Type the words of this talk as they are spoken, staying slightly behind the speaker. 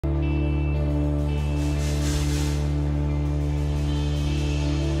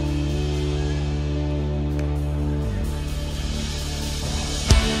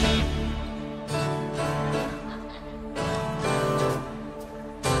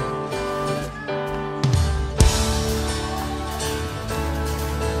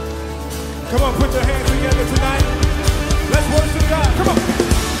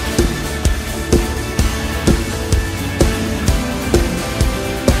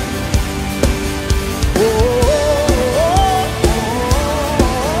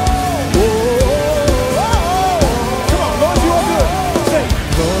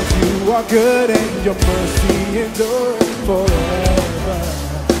good and your mercy endures forever.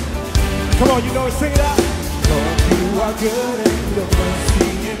 Come on, you know it, sing it out. Lord, you are good and your mercy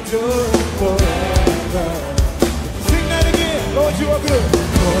endures forever. Sing that again. Lord, you are good.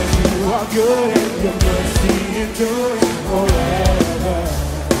 Lord, you are good and your mercy endures forever.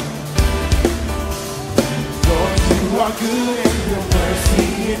 Lord, you are good and your mercy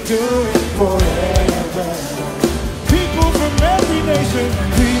endures forever. People from every nation,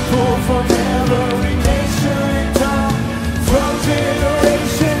 people from every nation and tongue, from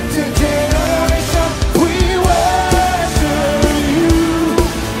generation to generation, we worship you.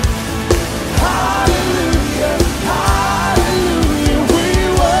 Hallelujah, hallelujah, we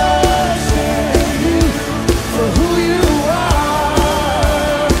worship you for who you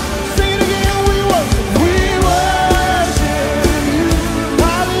are. Sing it again, we worship you.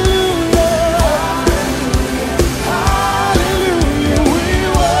 Hallelujah, hallelujah, we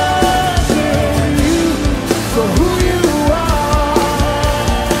worship you for who you are.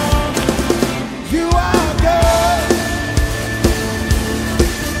 You are good.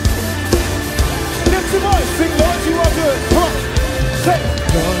 Lift your voice, sing, Lord, you are good. Come on, say,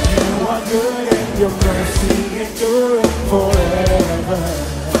 Lord, you are good and your mercy endures forever.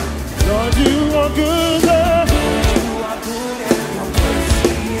 Lord, you are good. You are good and your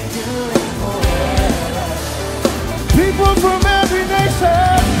mercy endures forever. People from every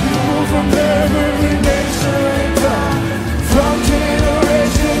nation, people from every nation, from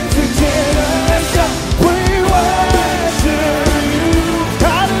generation to generation, we worship you.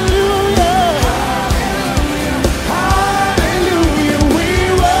 Hallelujah, hallelujah, we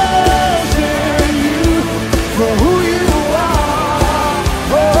worship you for who you are.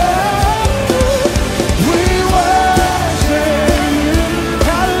 Oh, we worship you.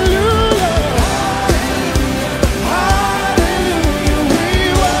 Hallelujah, hallelujah, we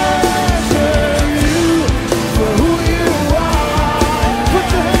worship you for who you are. Put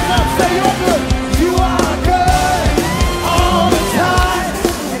your hands up, say you're good. You are good all the time,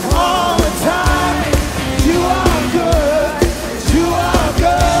 all the time. You are good, you are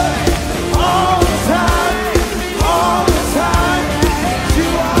good all the time, all the time. You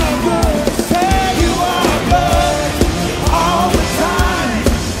are good, say you are good all the time,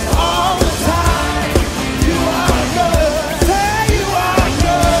 all the time. You are good, say you are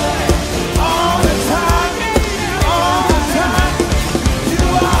good all the time, all the time. You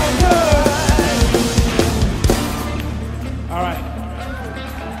are good. All right.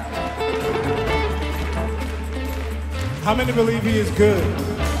 How many believe he is good?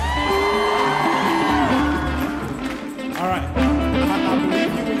 All right. I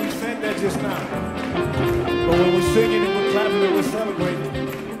believe you when you said that just now. But when we're singing and we're clapping and we're celebrating,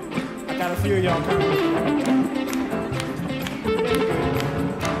 I got a few of y'all coming.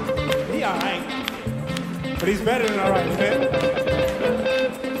 He all right. But he's better than all right, amen?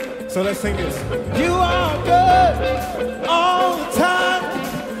 So let's sing this. You are good all the time,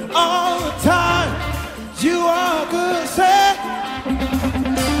 all the time. You are good, say.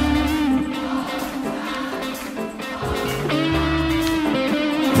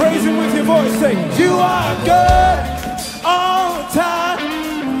 Praise him with your voice, say. You are good all the time,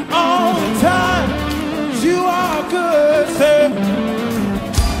 all the time. You are good, say.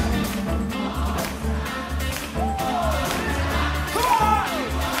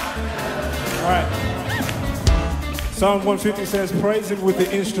 All right. Psalm 150 says, praise him with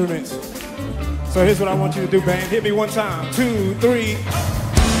the instruments. So here's what I want you to do, band. Hit me one time. 2, 3.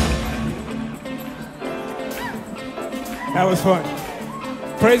 That was fun.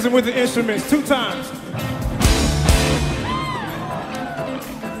 Praise him with the instruments 2 times.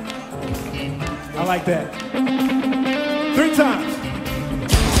 I like that. 3 times.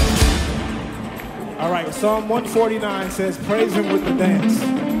 All right, Psalm 149 says, praise him with the dance.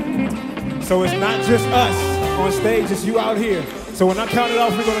 So it's not just us on stage, it's you out here. So when I count it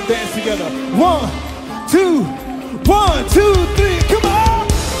off, we're gonna dance together. 1, 2, 1, 2, 3, come on!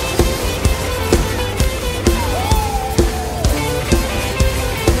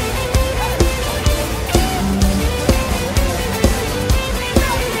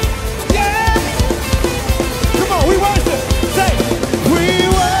 Come on!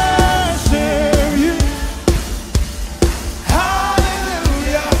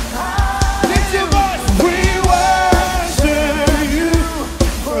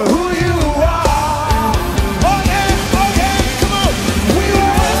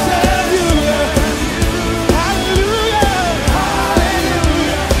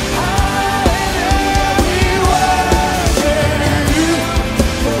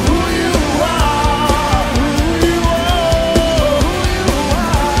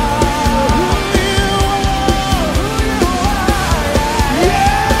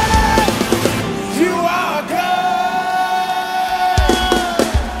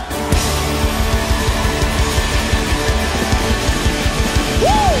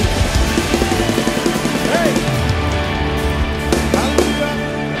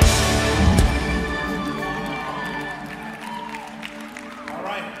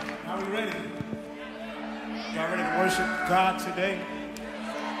 God today.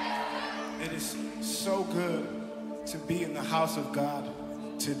 It is so good to be in the house of God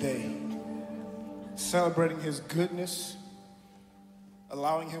today, celebrating his goodness,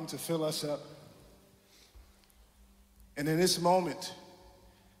 allowing him to fill us up. And in this moment,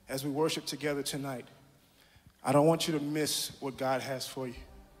 as we worship together tonight, I don't want you to miss what God has for you.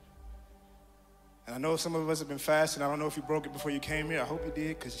 And I know some of us have been fasting. I don't know if you broke it before you came here. I hope you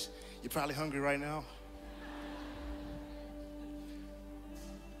did, because you're probably hungry right now.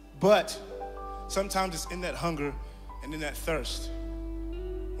 But sometimes it's in that hunger and in that thirst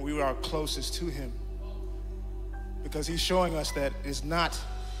when we are closest to him. Because he's showing us that it's not,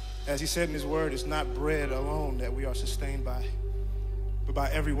 as he said in his word, it's not bread alone that we are sustained by, but by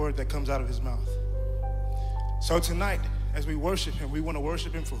every word that comes out of his mouth. So tonight, as we worship him, we want to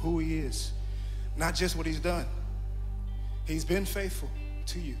worship him for who he is, not just what he's done. He's been faithful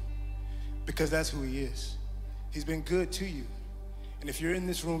to you because that's who he is. He's been good to you. And if you're in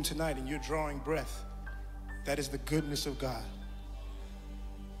this room tonight and you're drawing breath, that is the goodness of God.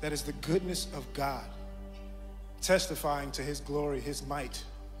 That is the goodness of God, testifying to his glory, his might,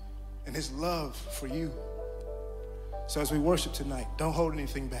 and his love for you. So as we worship tonight, don't hold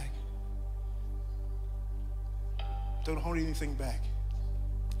anything back. Don't hold anything back.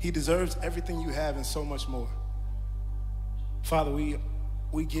 He deserves everything you have and so much more. Father, we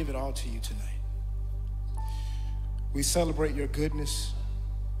give it all to you tonight. We celebrate your goodness,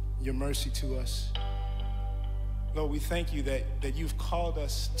 your mercy to us. Lord, we thank you that you've called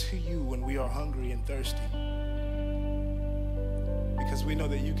us to you when we are hungry and thirsty. Because we know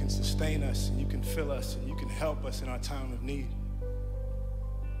that you can sustain us, and you can fill us, and you can help us in our time of need.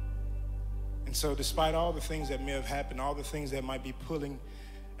 And so despite all the things that may have happened, all the things that might be pulling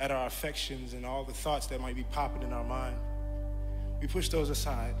at our affections, and all the thoughts that might be popping in our mind, we push those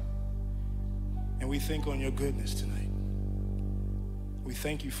aside, and we think on your goodness tonight. We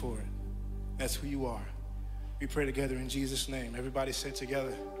thank you for it. That's who you are. We pray together in Jesus' name. Everybody say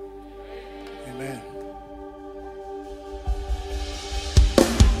together, amen.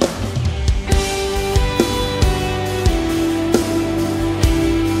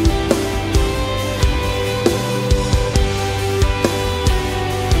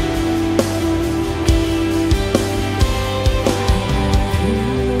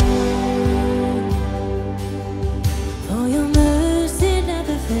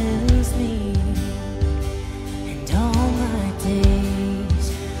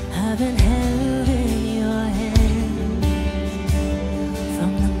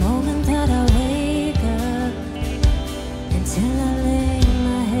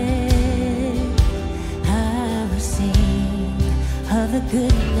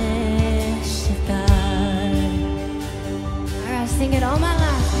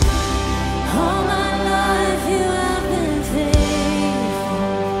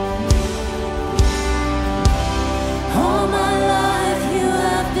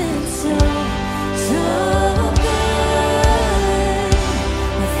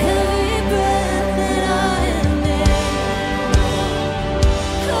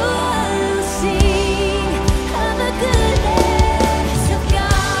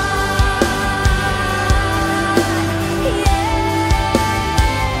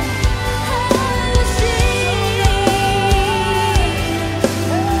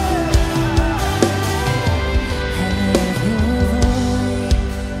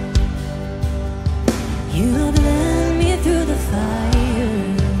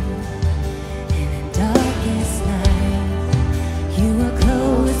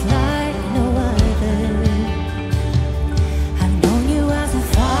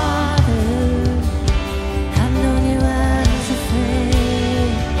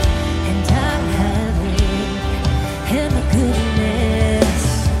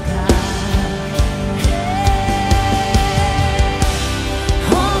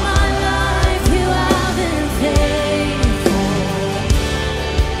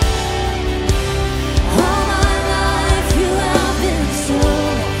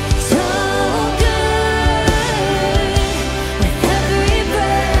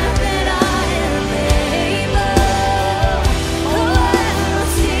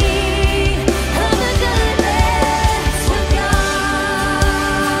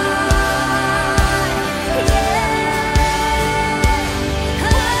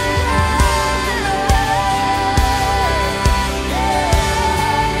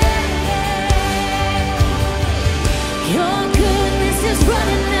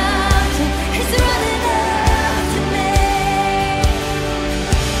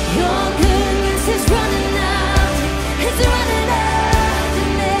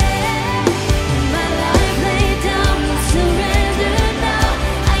 Surrender.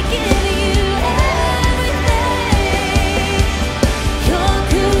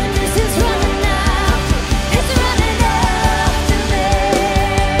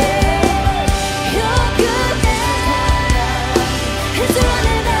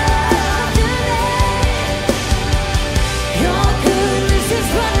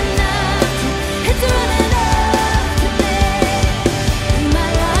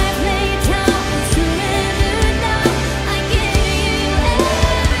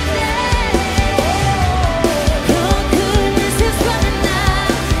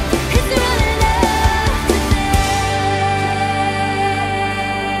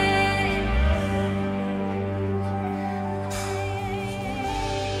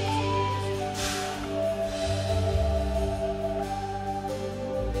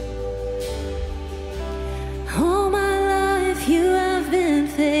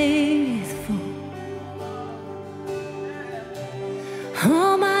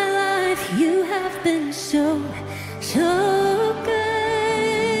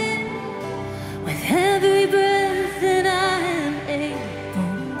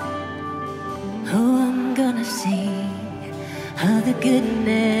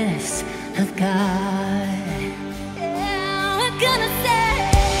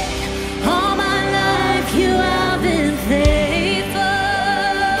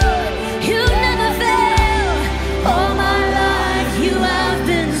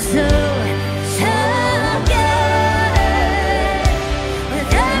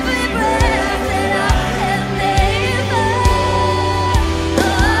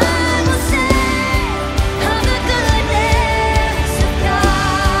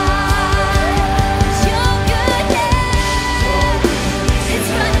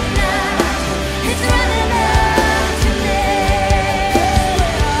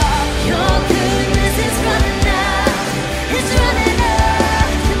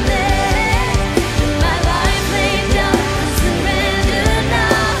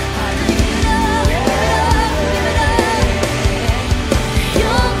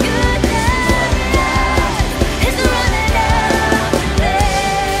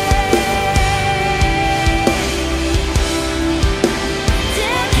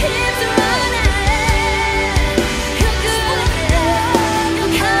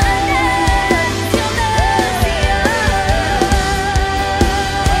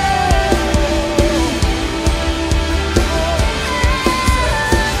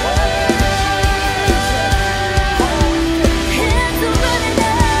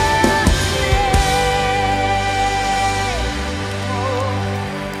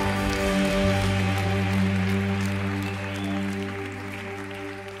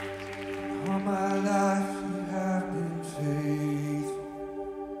 my life you have been faithful.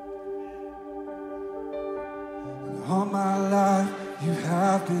 And all my life you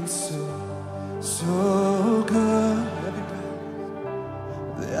have been so, so good.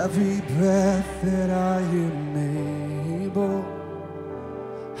 With every breath that I am able,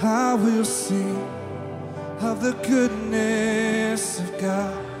 I will sing of the goodness of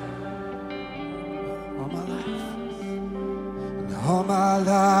God. All my life, and all my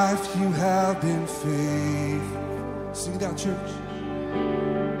life you have been faithful. Sing it out, church.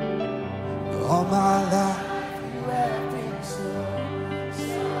 All my life you have been so, so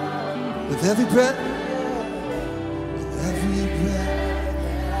good. With every breath, with every breath.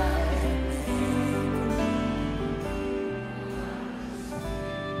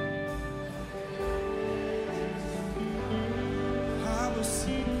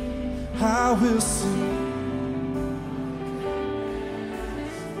 I will sing.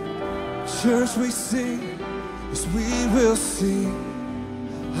 Church, we sing, yes, we will sing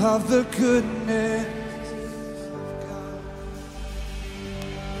of the goodness of God.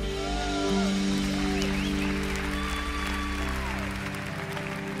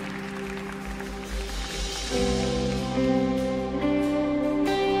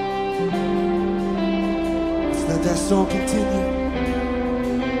 Let's let that song continue.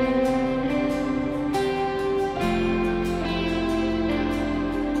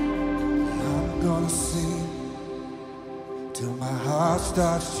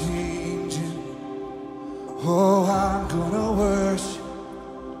 Starts changing. Oh, I'm gonna worship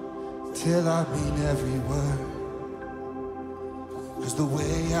till I mean every word. 'Cause the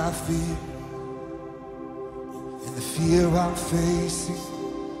way I feel and the fear I'm facing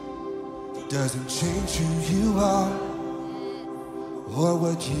doesn't change who you are or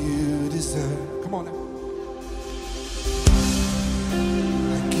what you deserve. Come on now.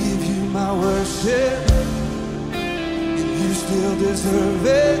 I give you my worship, you still deserve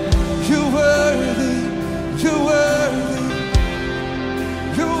it. You're worthy, you're worthy,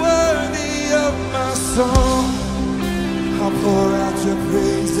 you're worthy of my song. I'll pour out your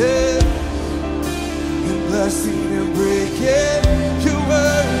praises in blessing and breaking. You're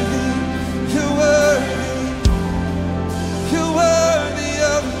worthy, you're worthy, you're worthy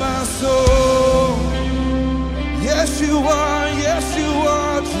of my soul. Yes, you are, yes, you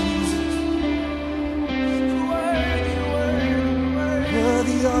are, Jesus.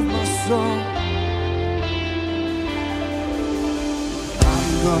 Worthy of my song. I'm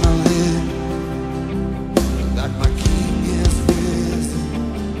gonna live like my King is risen.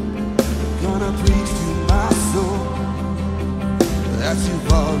 Gonna preach to my soul that you've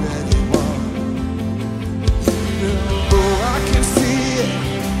already won. Oh, I can see it.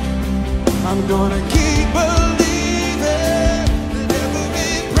 I'm gonna keep believing that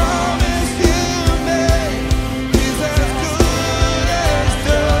every promise you made is as good as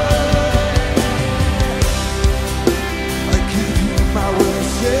done. I give you my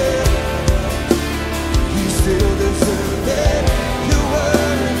worship, you still deserve it. You're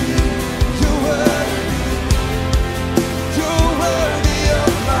worthy, you're worthy, you're worthy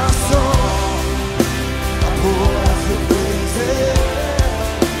of my song. I pour out your praises,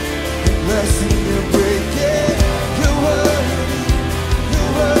 blessing and breaking. You're worthy,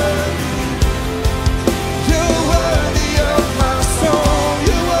 you're worthy, you're worthy of my song.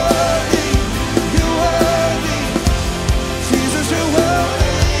 You're worthy, you're worthy, Jesus, you're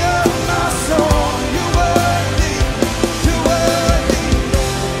worthy of my song. You're worthy, you're worthy.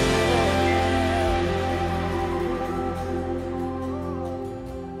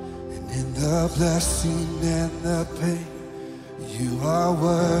 And in the blessing and the pain, you are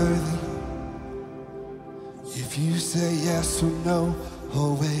worthy. If you say yes or no,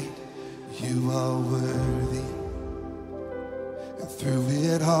 oh wait, you are worthy. And through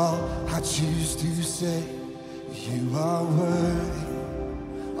it all, I choose to say, you are worthy.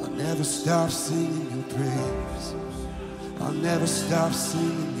 I'll never stop singing your praise. I'll never stop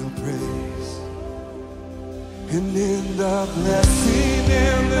singing your praise. And in the blessing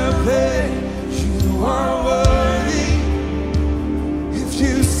and the pain, you are worthy. If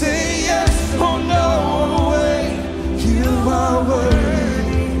you say yes or no, you are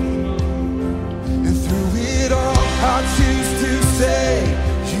worthy. And through it all, I choose to say,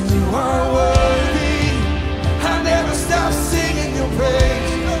 you are worthy. I'll never stop singing your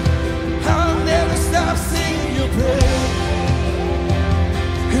praise. I'll never stop singing your praise.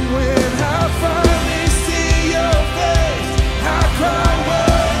 And when I finally see your face, I cry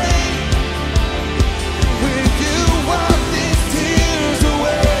worthy. With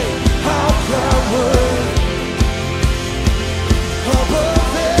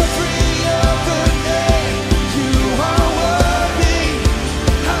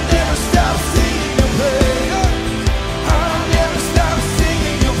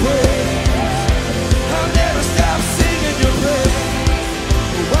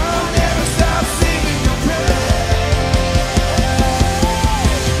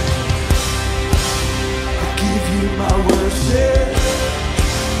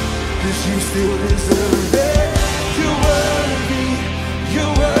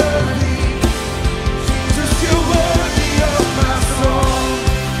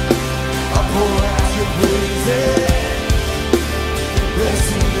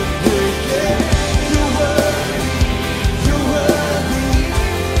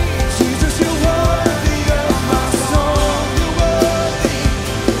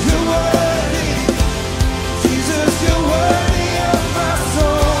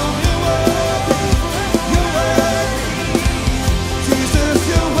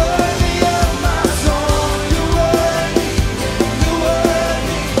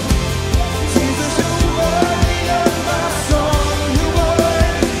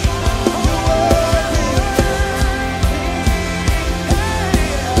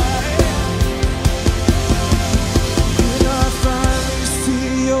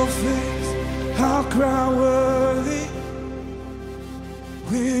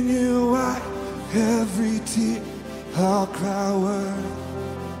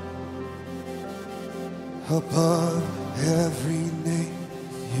above every name.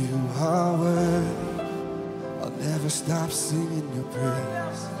 You are worthy. I'll never stop singing your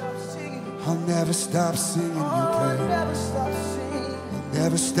praise. I'll never stop singing your praise. I'll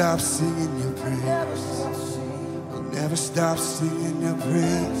never stop singing your praise. I'll never stop singing your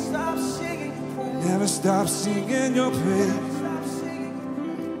praise. Never stop singing your praise.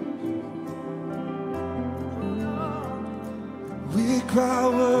 We cry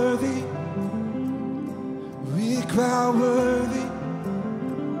worthy. We cry worthy.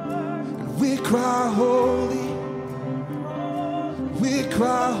 And we cry holy. We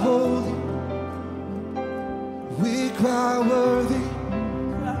cry holy. We cry worthy.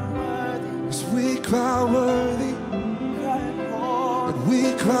 Yes, we cry worthy. And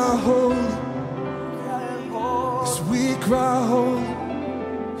we cry holy. Yes, we cry holy.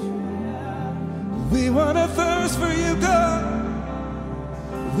 We want to thirst for you, God.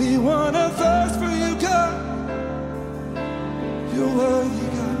 We want to thirst for you, God. You're worthy,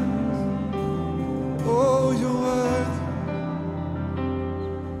 God. Oh, you're worthy.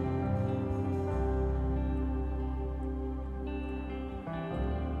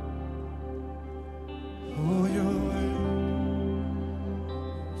 Oh, you're worthy.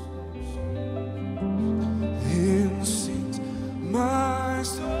 Then sings my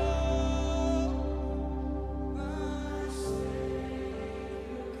soul, my Savior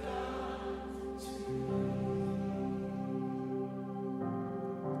God to you.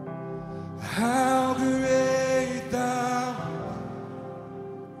 How great thou art.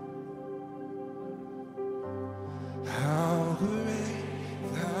 How great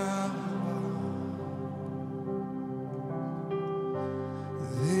thou art.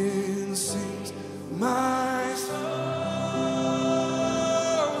 Then sings my soul,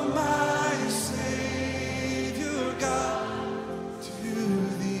 my Savior God, to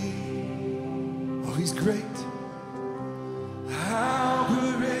thee. Oh, he's great. How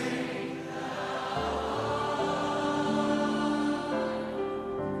great thou art.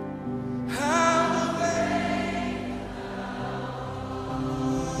 How great thou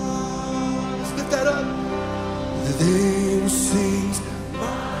art. Let's lift that up. Then sings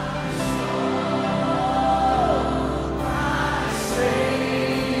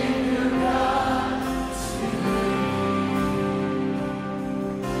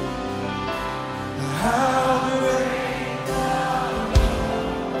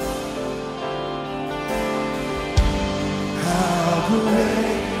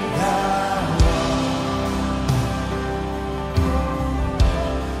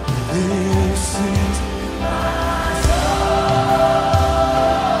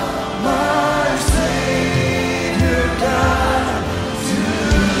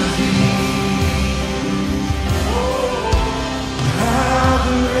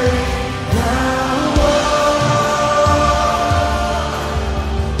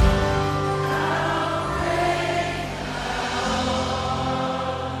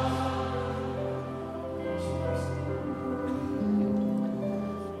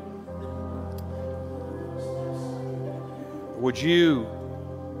would you,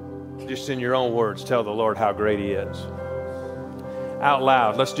 just in your own words, tell the Lord how great He is? Out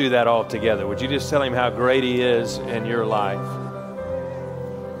loud, let's do that all together. Would you just tell Him how great He is in your life?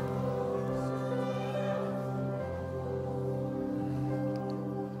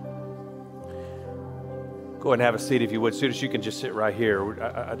 Go ahead and have a seat if you would. Students, you can just sit right here.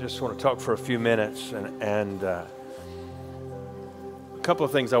 I just want to talk for a few minutes and a couple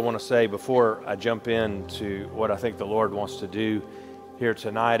of things I want to say before I jump into what I think the Lord wants to do here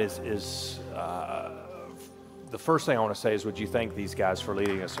tonight is the first thing I want to say is, would you thank these guys for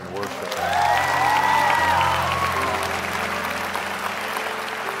leading us in worship?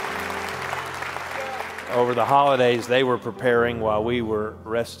 Over the holidays, they were preparing while we were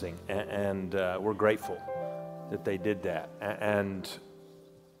resting, and we're grateful that they did that. And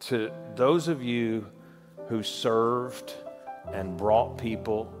to those of you who served and brought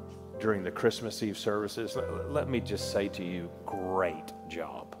people during the Christmas Eve services, let me just say to you, great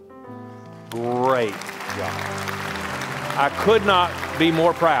job. Great job. I could not be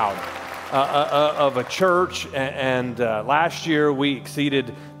more proud of a church, and last year we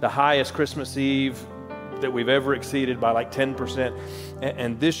exceeded the highest Christmas Eve that we've ever exceeded by like 10%,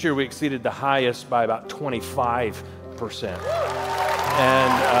 and this year we exceeded the highest by about 25%.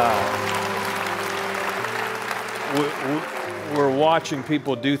 And we're watching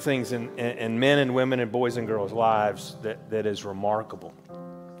people do things in men and women and boys and girls' lives that is remarkable.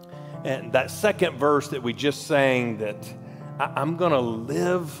 And that second verse that we just sang, that I'm going to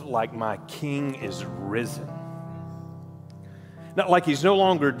live like my King is risen. Not like he's no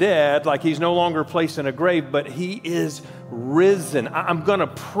longer dead, like he's no longer placed in a grave, but he is risen. I'm going to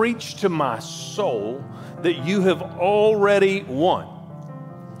preach to my soul that you have already won.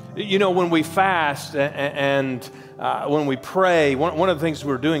 You know, when we fast and when we pray, one of the things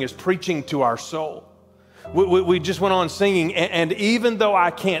we're doing is preaching to our soul. We just went on singing, and even though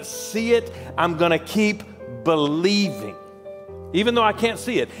I can't see it, I'm going to keep believing. Even though I can't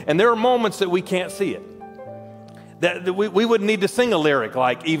see it. And there are moments that we can't see it. That we wouldn't need to sing a lyric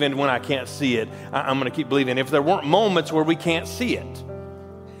like, even when I can't see it, I'm going to keep believing. If there weren't moments where we can't see it.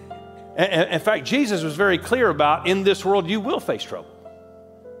 In fact, Jesus was very clear about, in this world you will face trouble.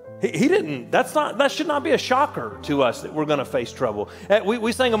 He didn't, that should not be a shocker to us that we're going to face trouble.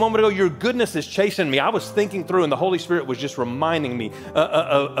 We sang a moment ago, your goodness is chasing me. I was thinking through, and the Holy Spirit was just reminding me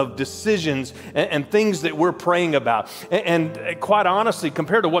of decisions and things that we're praying about. And quite honestly,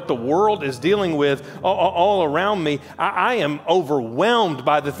 compared to what the world is dealing with all around me, I am overwhelmed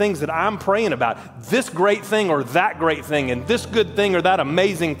by the things that I'm praying about. This great thing or that great thing, and this good thing or that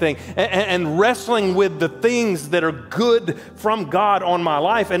amazing thing, and wrestling with the things that are good from God on my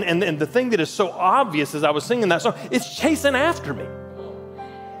life. And the thing that is so obvious as I was singing that song, it's chasing after me.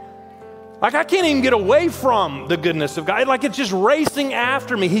 Like I can't even get away from the goodness of God. Like it's just racing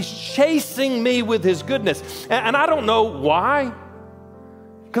after me. He's chasing me with his goodness. And I don't know why.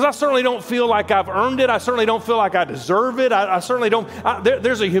 Because I certainly don't feel like I've earned it. I certainly don't feel like I deserve it. I certainly don't.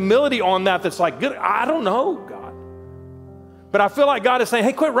 There's a humility on that that's like, good. I don't know, God. But I feel like God is saying,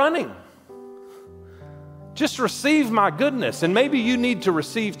 hey, quit running. Just receive my goodness. And maybe you need to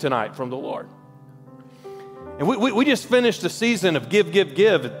receive tonight from the Lord. And we just finished a season of give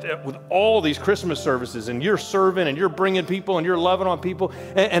with all these Christmas services. And you're serving and you're bringing people and you're loving on people.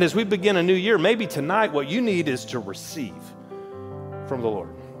 And as we begin a new year, maybe tonight what you need is to receive from the Lord.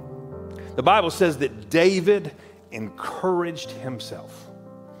 The Bible says that David encouraged himself.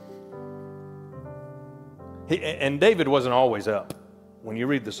 And David wasn't always up. When you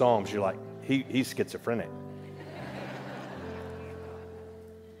read the Psalms, you're like, he's schizophrenic.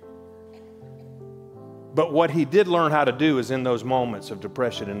 But what he did learn how to do is in those moments of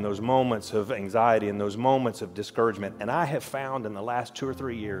depression, in those moments of anxiety, in those moments of discouragement. And I have found in the last 2 or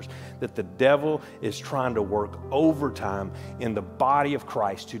 3 years that the devil is trying to work overtime in the body of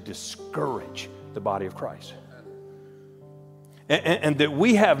Christ to discourage the body of Christ. And that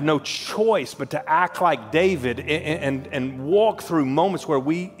we have no choice but to act like David and walk through moments where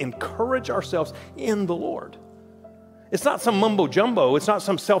we encourage ourselves in the Lord. It's not some mumbo jumbo. It's not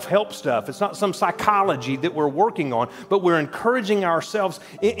some self-help stuff. It's not some psychology that we're working on, but we're encouraging ourselves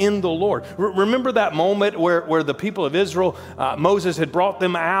in the Lord. Remember that moment where the people of Israel, Moses had brought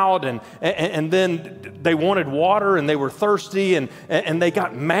them out and then they wanted water and they were thirsty and they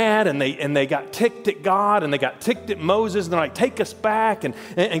got mad and they got ticked at God and they got ticked at Moses and they're like, take us back.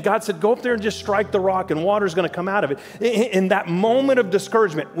 And God said, go up there and just strike the rock and water's going to come out of it. In that moment of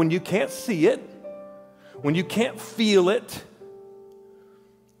discouragement, when you can't see it, when you can't feel it,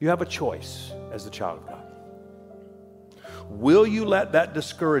 you have a choice as the child of God. Will you let that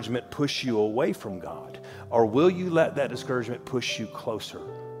discouragement push you away from God, or will you let that discouragement push you closer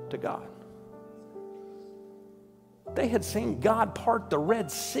to God? They had seen God part the Red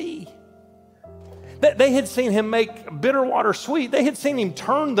Sea. They had seen him make bitter water sweet. They had seen him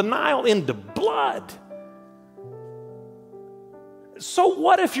turn the Nile into blood. So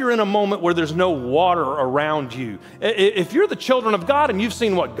what if you're in a moment where there's no water around you? If you're the children of God and you've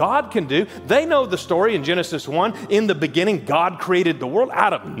seen what God can do, they know the story in Genesis 1. In the beginning, God created the world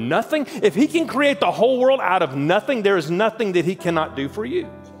out of nothing. If he can create the whole world out of nothing, there is nothing that he cannot do for you.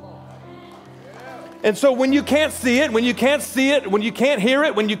 And so when you can't see it, when you can't see it, when you can't hear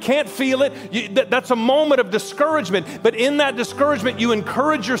it, when you can't feel it, that's a moment of discouragement. But in that discouragement, you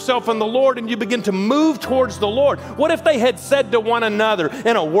encourage yourself in the Lord and you begin to move towards the Lord. What if they had said to one another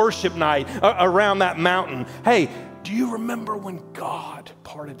in a worship night around that mountain, hey, do you remember when God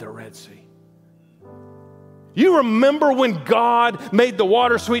parted the Red Sea? You remember when God made the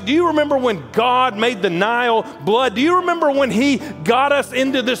water sweet? Do you remember when God made the Nile blood? Do you remember when he got us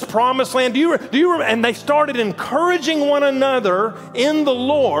into this promised land? And they started encouraging one another in the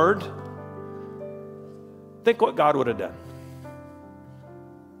Lord. Think what God would have done.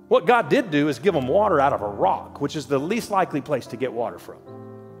 What God did do is give them water out of a rock, which is the least likely place to get water from.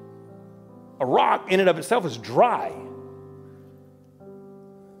 A rock in and of itself is dry.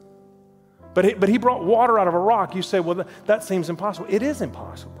 But he brought water out of a rock. You say, well, that seems impossible. It is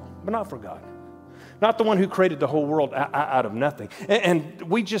impossible, but not for God. Not the one who created the whole world out of nothing. And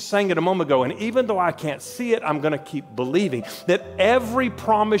we just sang it a moment ago, and even though I can't see it, I'm going to keep believing that every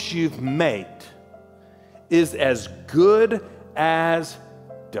promise you've made is as good as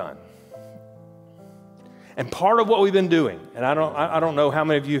done. And part of what we've been doing, and I don't know how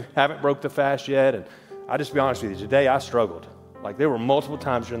many of you haven't broke the fast yet, and I'll just be honest with you, today I struggled. Like there were multiple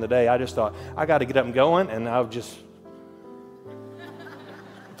times during the day I just thought, I got to get up and going, and I would just,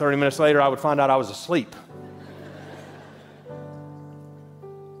 30 minutes later I would find out I was asleep.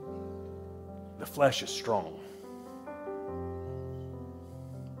 The flesh is strong.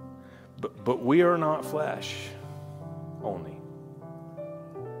 But we are not flesh only.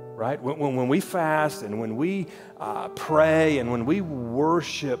 Right? When we fast and when we pray and when we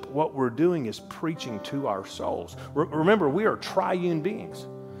worship, what we're doing is preaching to our souls. Remember, we are triune beings,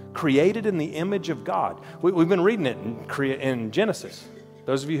 created in the image of God. We've been reading it in Genesis.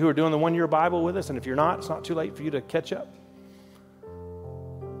 Those of you who are doing the one-year Bible with us, and if you're not, it's not too late for you to catch up.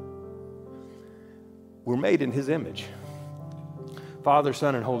 We're made in His image. Father,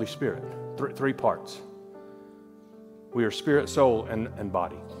 Son, and Holy Spirit. Three parts. We are spirit, soul, and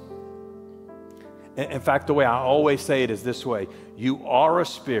body. In fact, the way I always say it is this way. You are a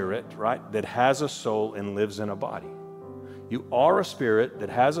spirit, right, that has a soul and lives in a body. You are a spirit that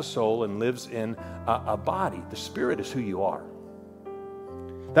has a soul and lives in a body. The Spirit is who you are.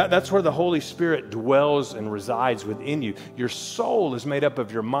 That's where the Holy Spirit dwells and resides within you. Your soul is made up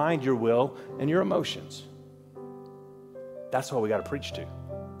of your mind, your will, and your emotions. That's what we got to preach to.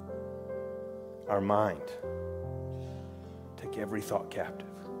 Our mind. Take every thought captive.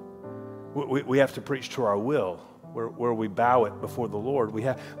 We have to preach to our will, where we bow it before the Lord. We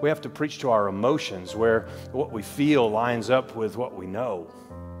have to preach to our emotions, where what we feel lines up with what we know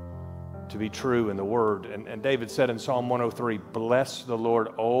to be true in the Word. And David said in Psalm 103, "Bless the Lord,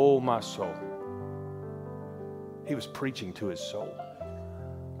 O my soul." He was preaching to his soul,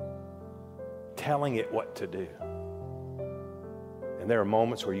 telling it what to do. And there are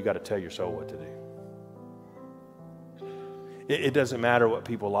moments where you got to tell your soul what to do. It doesn't matter what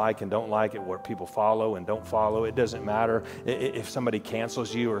people like and don't like it, what people follow and don't follow. It doesn't matter if somebody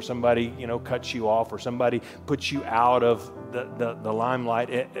cancels you or somebody, cuts you off or somebody puts you out of the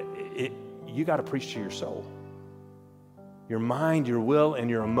limelight. You got to preach to your soul, your mind, your will, and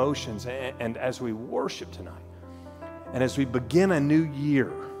your emotions. And as we worship tonight, and as we begin a new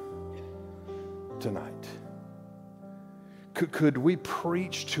year tonight, could we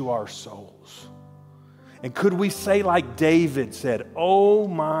preach to our souls? And could we say like David said, "Oh,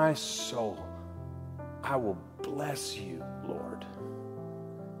 my soul, I will bless you, Lord."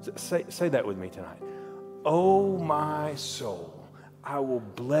 Say that with me tonight. "Oh, my soul, I will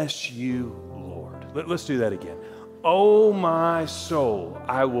bless you, Lord." Let's do that again. "Oh, my soul,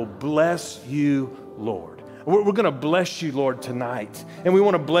 I will bless you, Lord." We're going to bless you, Lord, tonight. And we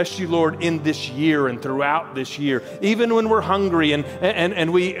want to bless you, Lord, in this year and throughout this year. Even when we're hungry and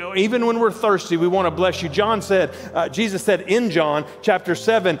even when we're thirsty, we want to bless you. Jesus said in John chapter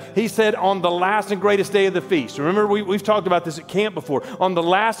 7, he said on the last and greatest day of the feast. Remember, we've talked about this at camp before. On the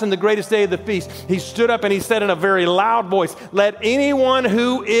last and the greatest day of the feast, he stood up and he said in a very loud voice, "Let anyone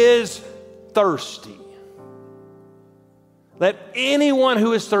who is thirsty, let anyone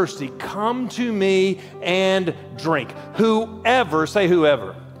who is thirsty come to me and drink. Whoever," say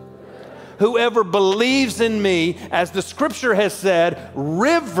whoever. "Whoever believes in me, as the scripture has said,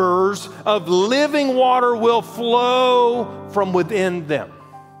 rivers of living water will flow from within them."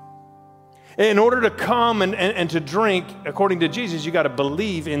 In order to come and to drink, according to Jesus, you got to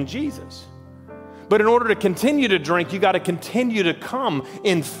believe in Jesus. But in order to continue to drink, you got to continue to come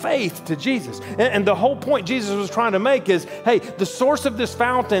in faith to Jesus. And the whole point Jesus was trying to make is, hey, the source of this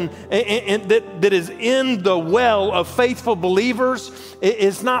fountain that is in the well of faithful believers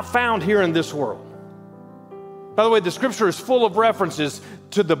is not found here in this world. By the way, the scripture is full of references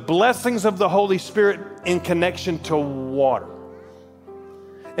to the blessings of the Holy Spirit in connection to water.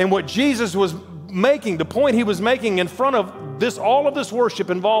 And what Jesus was making, the point he was making in front of all of this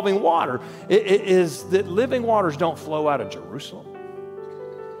worship involving water, is that living waters don't flow out of Jerusalem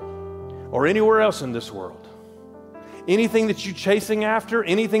or anywhere else in this world. Anything that you're chasing after,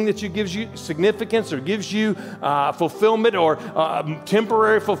 anything that gives you significance or gives you fulfillment or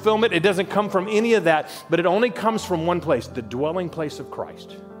temporary fulfillment, it doesn't come from any of that, but it only comes from one place, the dwelling place of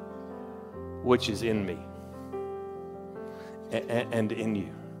Christ, which is in me and in you.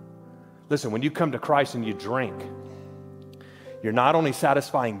 Listen, when you come to Christ and you drink, you're not only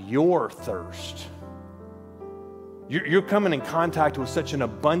satisfying your thirst, you're coming in contact with such an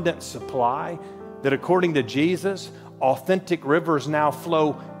abundant supply that according to Jesus, authentic rivers now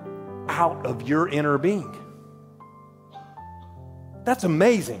flow out of your inner being. That's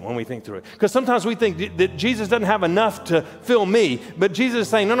amazing when we think through it. Because sometimes we think that Jesus doesn't have enough to fill me, but Jesus is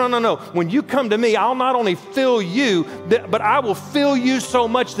saying, no, no, no, no. When you come to me, I'll not only fill you, but I will fill you so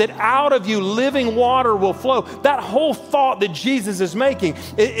much that out of you living water will flow. That whole thought that Jesus is making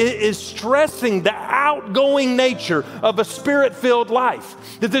is stressing the outgoing nature of a Spirit-filled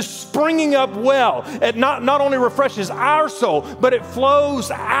life. That this springing up well, it not only refreshes our soul, but it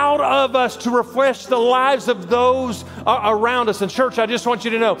flows out of us to refresh the lives of those around us. And church, I just want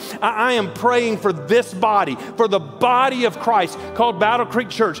you to know, I am praying for this body, for the body of Christ called Battle Creek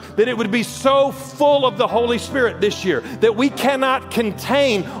Church, that it would be so full of the Holy Spirit this year that we cannot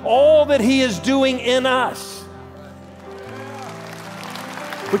contain all that He is doing in us.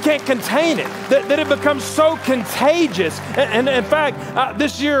 We can't contain it, that it becomes so contagious. And in fact,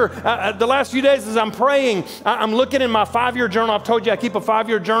 this year, the last few days as I'm praying, I'm looking in my 5-year journal. I've told you I keep a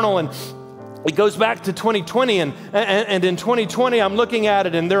 5-year journal, and it goes back to 2020, and in 2020, I'm looking at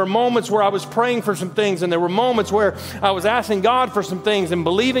it, and there are moments where I was praying for some things, and there were moments where I was asking God for some things and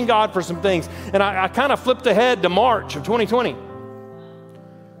believing God for some things, and I kind of flipped ahead to March of 2020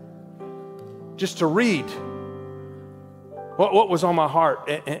 just to read what was on my heart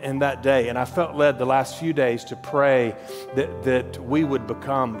in that day, and I felt led the last few days to pray that we would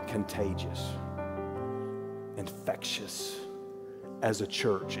become contagious, infectious, as a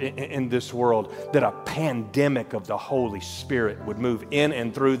church in this world, that a pandemic of the Holy Spirit would move in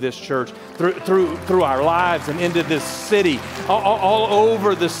and through this church, through our lives and into this city, all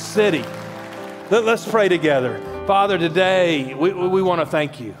over the city. Let's pray together. Father, today we want to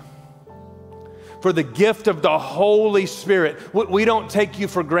thank you for the gift of the Holy Spirit. We don't take you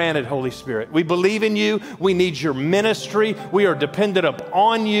for granted, Holy Spirit. We believe in you. We need your ministry. We are dependent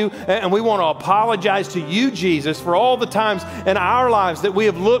upon you. And we want to apologize to you, Jesus, for all the times in our lives that we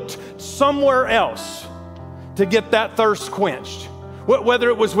have looked somewhere else to get that thirst quenched. Whether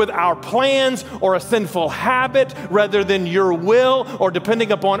it was with our plans or a sinful habit rather than your will, or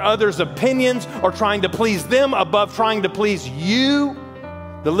depending upon others' opinions or trying to please them above trying to please you.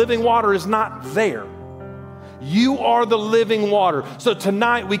 The living water is not there. You are the living water. So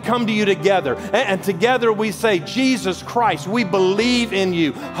tonight we come to you together, and together we say, Jesus Christ, we believe in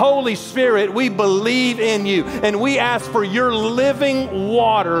you. Holy Spirit, we believe in you. And we ask for your living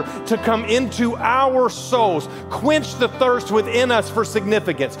water to come into our souls, quench the thirst within us for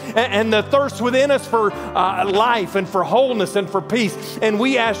significance, and the thirst within us for life and for wholeness and for peace. And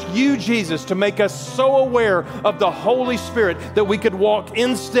we ask you, Jesus, to make us so aware of the Holy Spirit that we could walk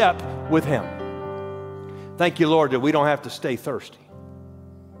in step with Him. Thank you, Lord, that we don't have to stay thirsty.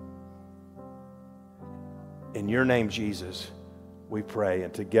 In your name, Jesus, we pray,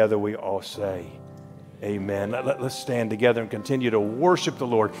 and together we all say, amen. Let's stand together and continue to worship the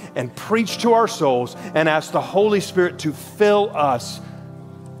Lord and preach to our souls and ask the Holy Spirit to fill us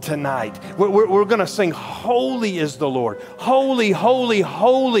tonight. We're going to sing, holy is the Lord. Holy, holy,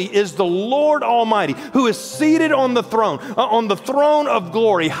 holy is the Lord Almighty, who is seated on the throne of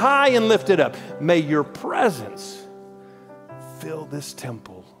glory, high and lifted up. May your presence fill this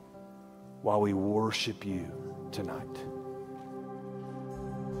temple while we worship you tonight.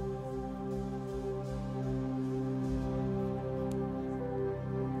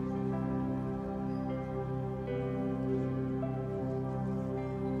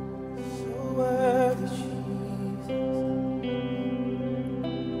 Worthy Jesus,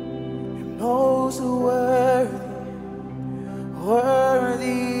 and most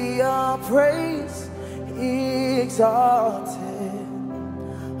worthy of praise, exalted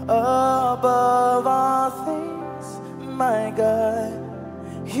above all things. My God,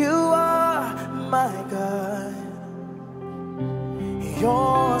 you are my God.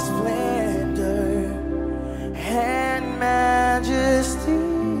 Your splendor and majesty,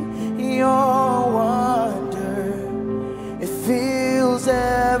 your wonder, it fills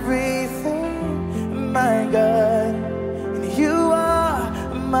everything, my God, and you are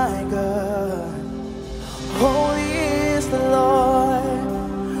my God. Holy is the Lord,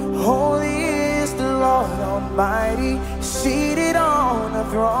 holy is the Lord Almighty, seated on the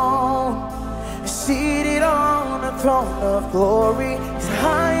throne, seated on the throne of glory. He's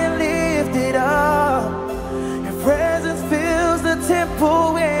high and lifted up, your presence fills the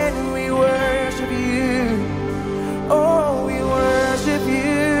temple when we worship you. Oh, we worship you.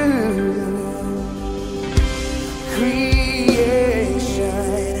 Creation,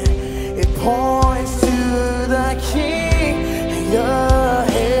 it points to the King. The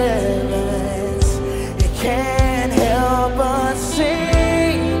heavens, it can't help but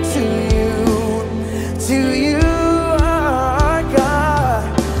sing to you, our God.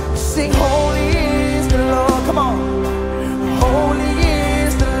 Sing, holy is the Lord. Come on. Holy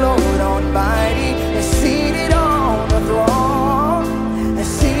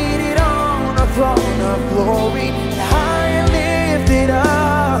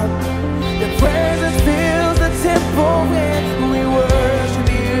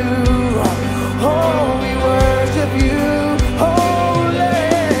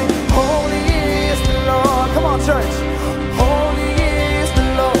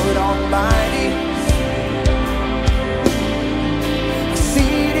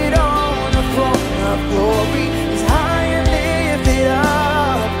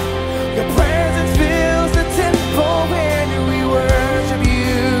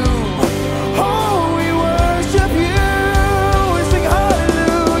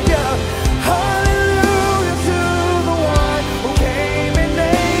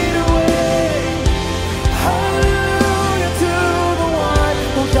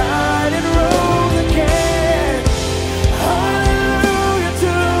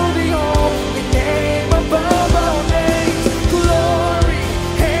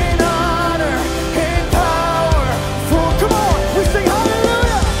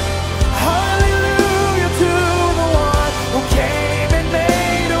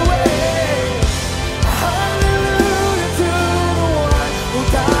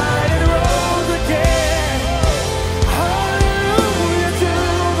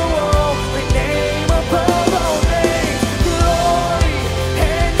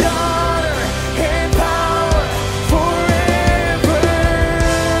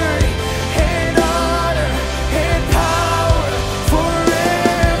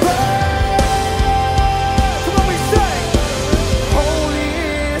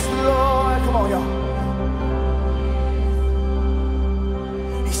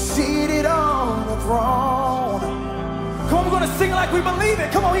we believe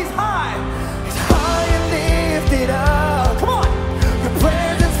it. Come on, he's high. He's high and lifted up. Come on. Your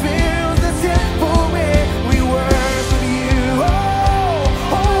presence fills the temple where we worship you.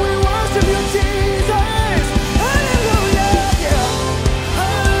 Oh, we worship you, Jesus. Hallelujah, yeah.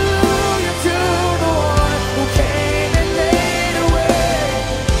 Hallelujah to the one who came and made a way.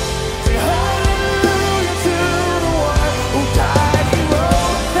 Say hallelujah to the one who died and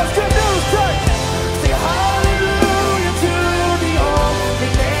rose. That's good news, church. Say hallelujah to the only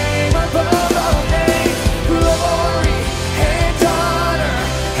name above all names. Glory and honor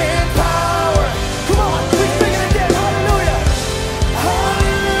and power. Come on, we sing it again. Hallelujah.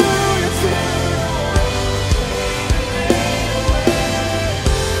 Hallelujah to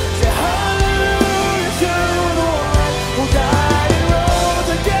say hallelujah to the one who died and rose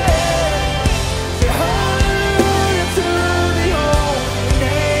again. Say hallelujah to the only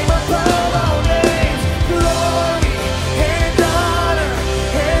name above all names. Glory and honor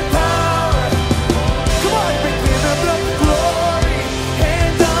and power. Come on, we give him the glory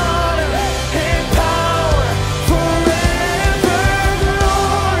and honor and power forever.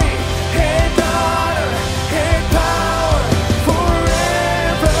 Glory and honor and power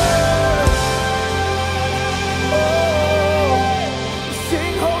forever. Oh,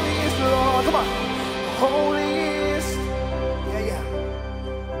 sing holy is the Lord. Come on, holy is, yeah.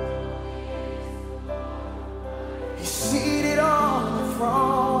 He's seated on the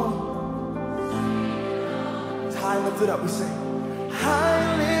throne. It's high and lifted up, we sing. High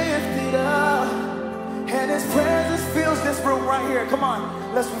and lifted up. And his presence fills this room right here. Come on,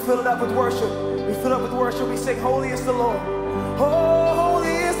 let's fill it up with worship. We fill it up with worship. We sing, holy is the Lord. Oh,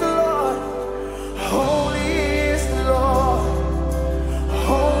 holy is the Lord. Holy is the Lord.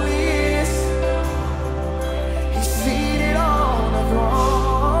 Holy is. He's seated on the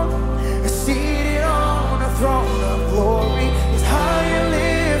throne. He's seated on the throne of glory. He's high and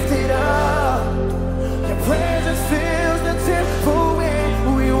lifted up. Your presence fills the temple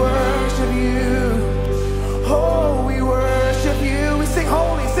when we worship you. Oh, we worship you. We sing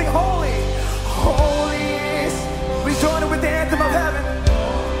holy, sing holy. Holy is. We join it with the anthem of heaven.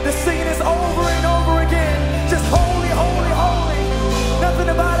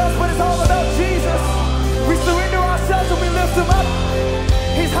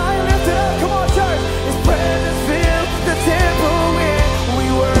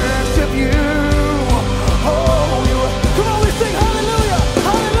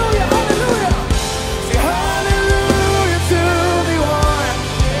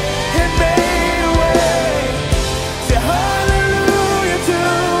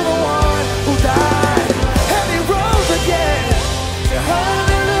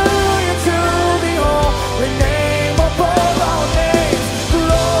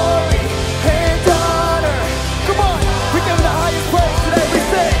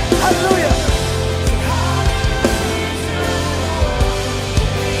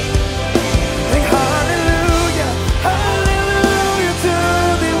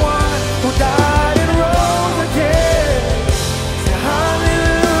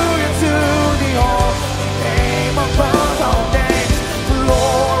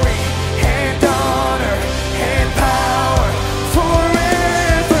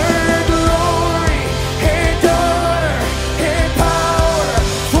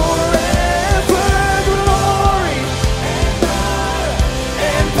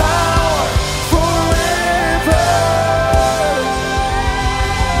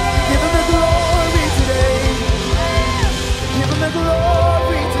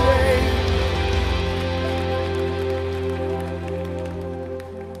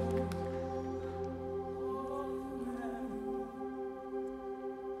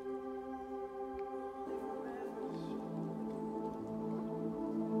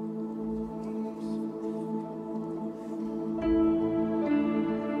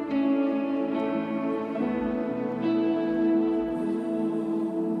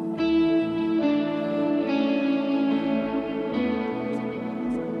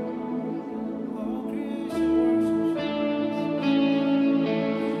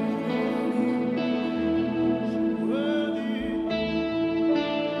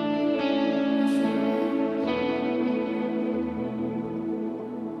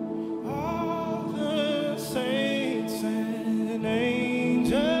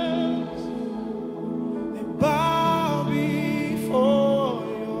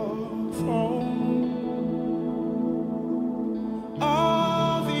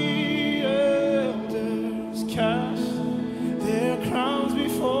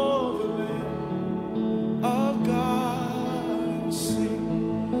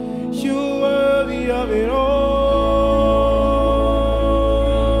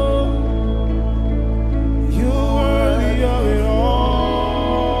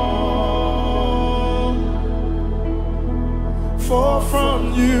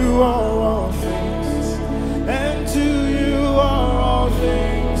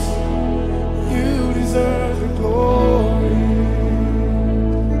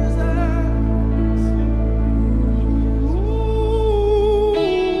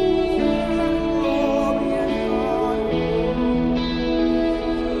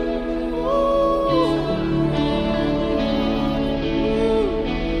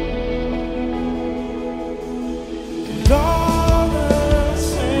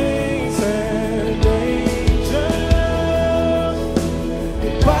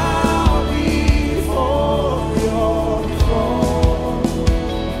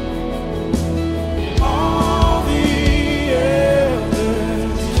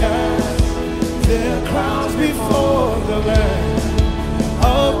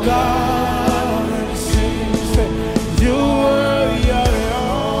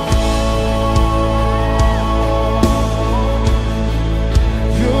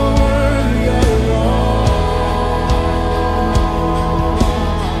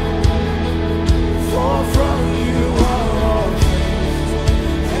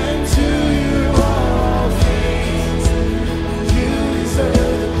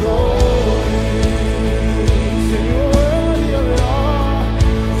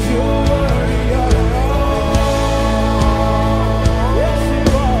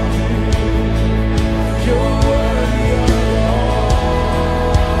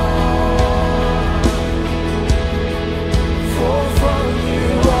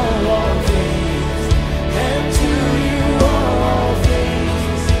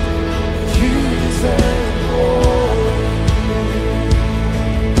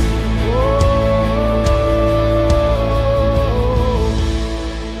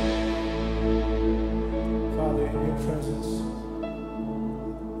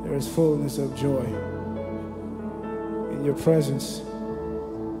 fullness of joy. In your presence,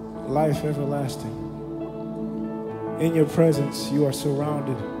 life everlasting. In your presence, you are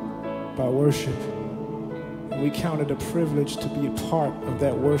surrounded by worship. And we count it a privilege to be a part of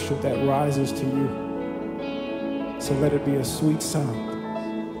that worship that rises to you. So let it be a sweet sound.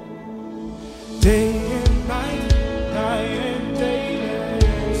 Day and night, night and day,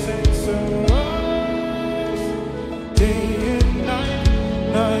 let saints arise. Day and night,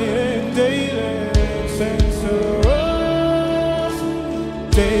 night and day, let saints arise.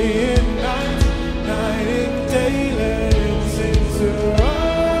 Day and night, night and day, let saints arise.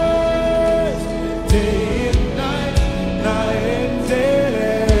 Day and night, night and day,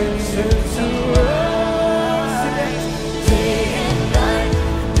 let saints arise. Day and night,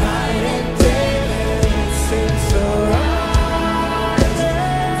 night and day, let saints arise.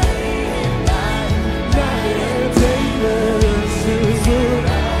 Day and night, night and day, let saints arise.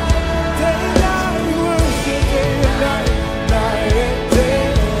 Day and night we worship, day and night, night and day,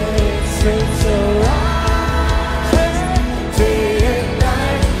 let saints arise. Day and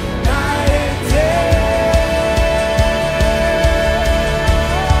night, night and day.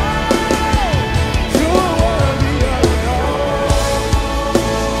 You're worthy of it all.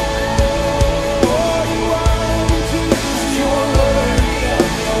 Oh, you are worthy, Jesus. You're worthy of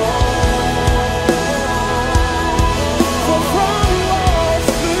it all. For from you all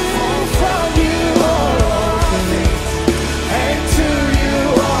things, from you are all things, and to you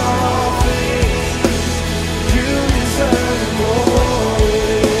are all things. You deserve the glory.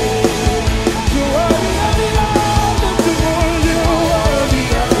 You're worthy of it all. Lift your voice. You're worthy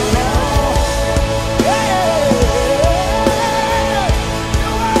of it all. Yeah.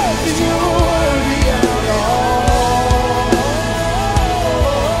 You're worthy of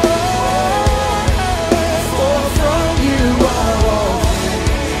it all. For from you are all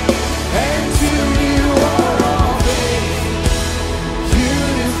things, and to you are all things. You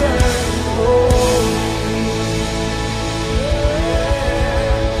deserve the glory.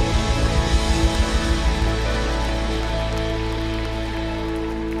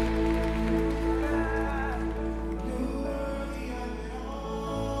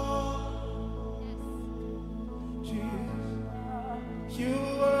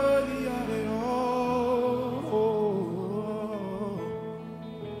 You're worthy of it all.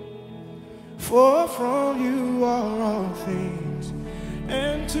 For from you are all things,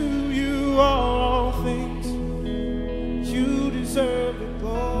 and to you are all things. You deserve the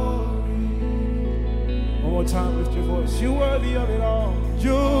glory. One more time, lift your voice. You're worthy of it all.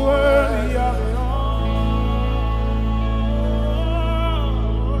 You're worthy of it all.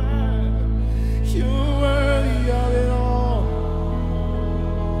 You're worthy of it all.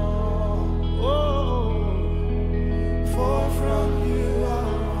 For from you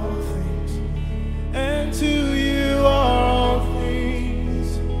are all things, and to you are all things.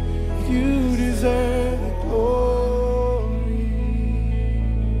 You deserve the glory.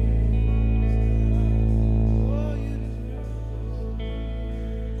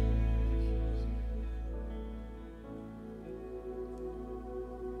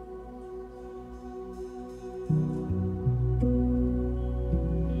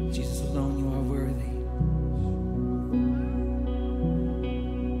 Jesus alone, you are worthy.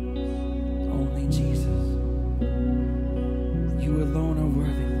 Only Jesus. You alone are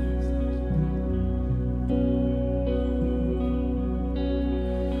worthy.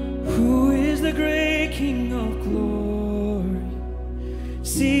 Who is the great King of glory,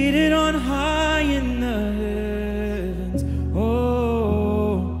 seated on high in the heavens?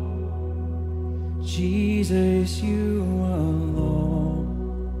 Oh, Jesus, you alone.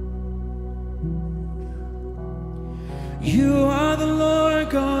 You are the Lord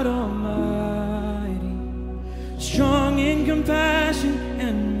God Almighty, strong in compassion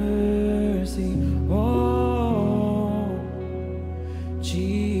and mercy. Oh,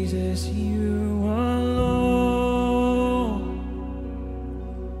 Jesus, you alone.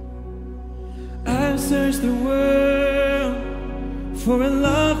 I've searched the world for a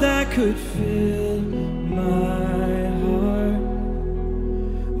love that could fill my heart,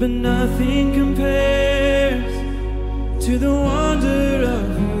 but nothing compares to the wonder of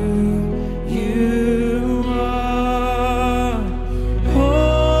who you are.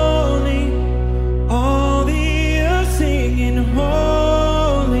 Holy, all the earth singing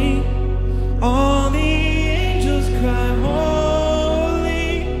holy, all the angels cry holy.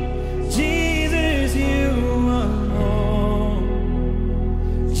 Jesus, you alone.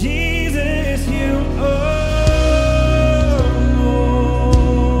 Jesus, you alone.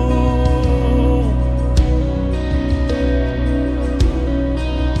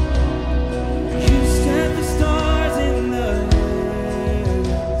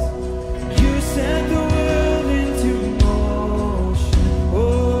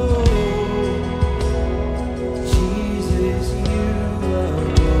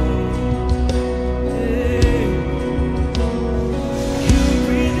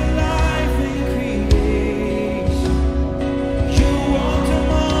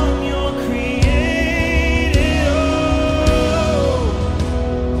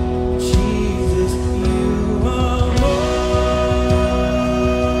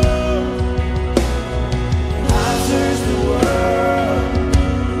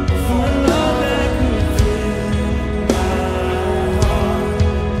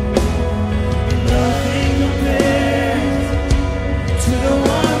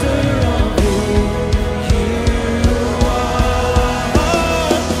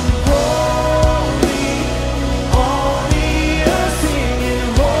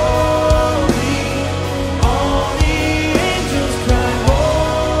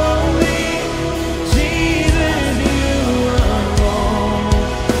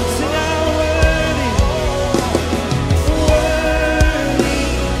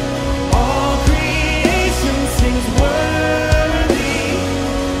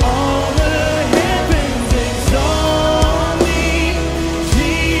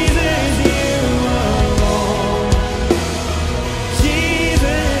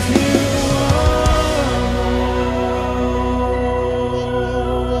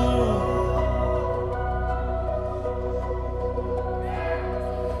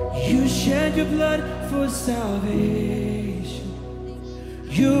 You shed your blood for salvation.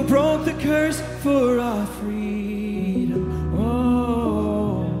 You broke the curse for our freedom.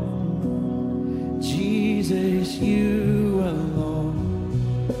 Oh, Jesus, you alone.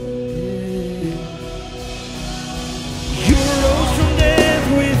 Yeah. You rose from death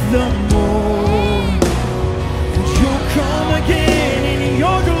with the morning. You'll come again in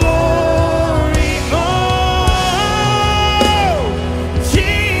your glory. Oh,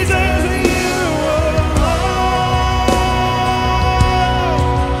 Jesus, you alone.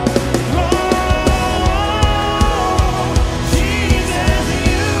 Oh, Jesus,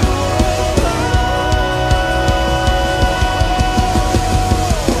 you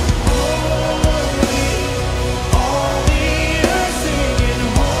all the earth singing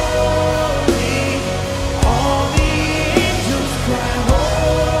holy, all the angels cry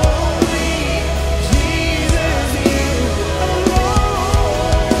holy, Jesus, you alone.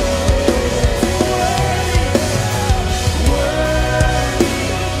 Worthy,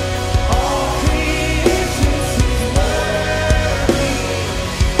 all creation sings worthy,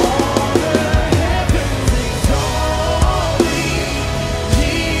 all the heavens exalt thee,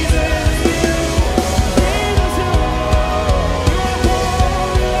 Jesus, you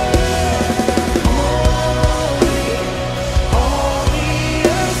all the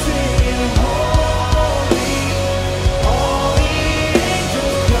earth singing holy, all the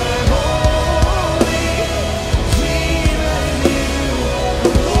angels cry holy, Jesus, you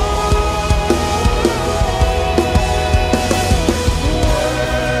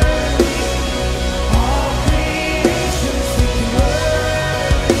all creation sings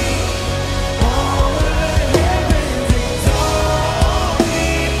worthy, all the heavens exalt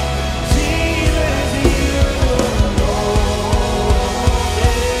thee, Jesus, you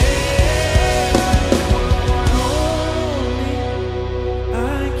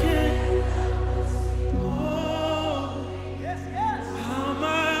I can't hold how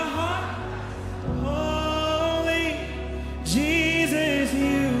my heart holy, Jesus,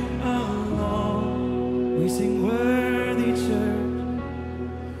 you alone. We sing worthy, church,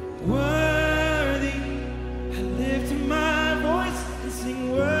 worthy. I lift my voice and sing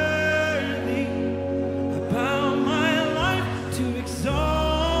worthy. I bow my life to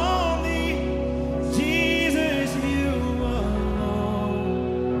exalt thee, Jesus, you alone.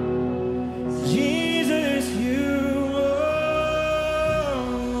 Jesus, you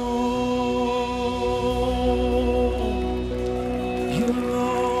alone. You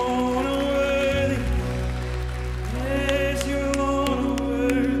alone are worthy. Yes, you alone are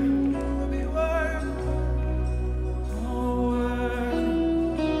worthy. Be worthy. Oh, worthy.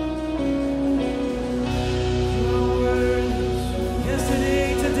 You are worthy. Yesterday,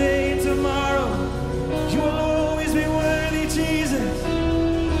 today, and tomorrow. You will always be worthy, Jesus.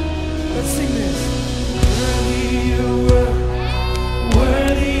 Let's sing this. Worthy you were,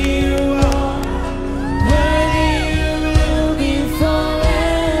 worthy you are, worthy you will be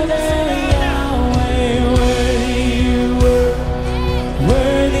forever, Yahweh. Worthy you were,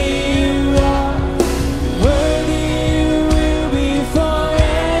 worthy you are, worthy you will be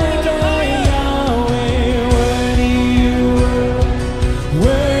forever, Yahweh. Worthy you were,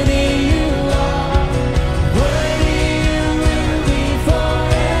 worthy you are, worthy you will be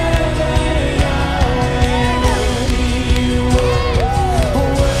forever, Yahweh.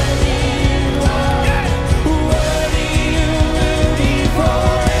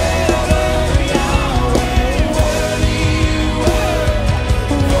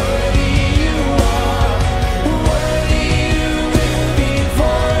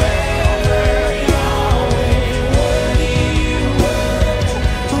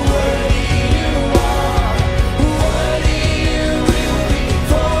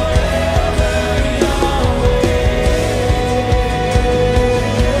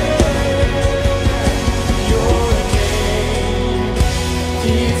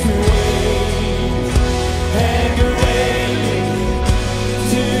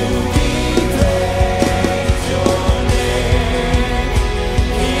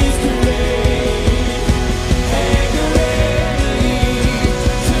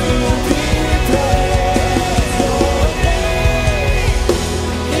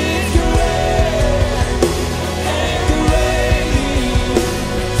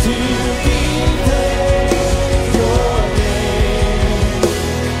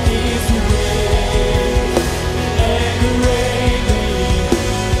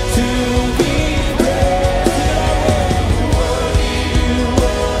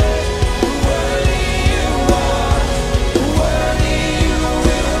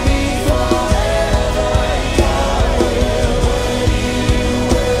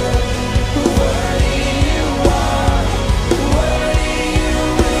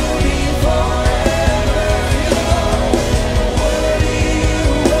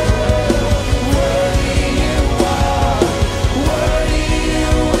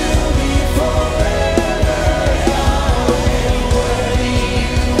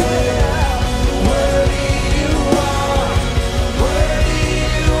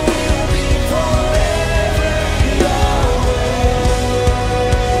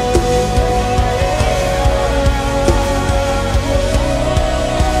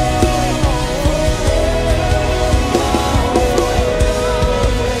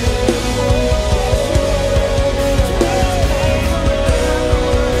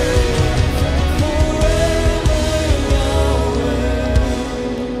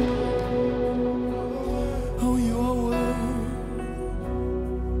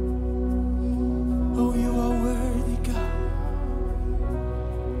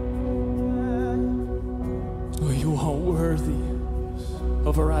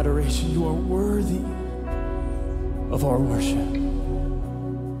 of our adoration. You are worthy of our worship.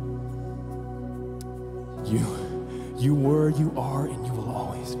 You were, you are, and you will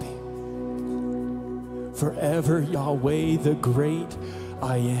always be. Forever, Yahweh, the great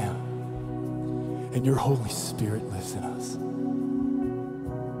I am. And your Holy Spirit lives in us.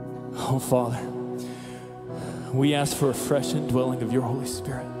 Oh, Father, we ask for a fresh indwelling of your Holy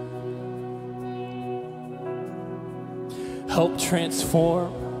Spirit. Help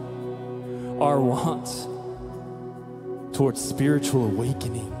transform our wants towards spiritual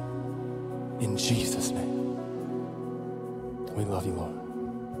awakening in Jesus' name. We love you, Lord.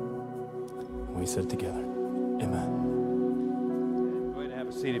 And we said it together. Amen. Go ahead and have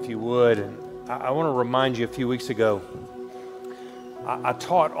a seat if you would. And I want to remind you, a few weeks ago, I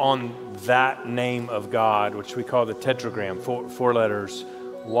taught on that name of God, which we call the tetragram, four letters,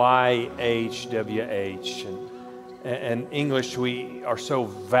 YHWH. And English, we are so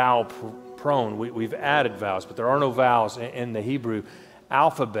vowel prone. We've added vowels, but there are no vowels in the Hebrew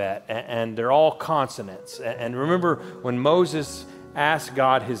alphabet, and they're all consonants. And remember, when Moses asked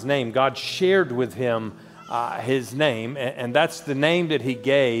God his name, God shared with him his name, and that's the name that he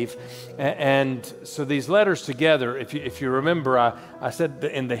gave. And so these letters together, if you remember, I said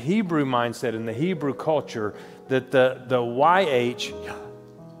that in the Hebrew mindset, in the Hebrew culture, that the YH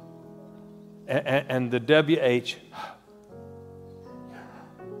and the WH,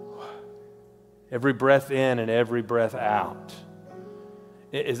 every breath in and every breath out,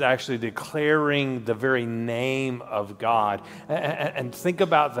 is actually declaring the very name of God. And think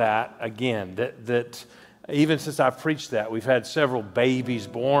about that again, that even since I've preached that, we've had several babies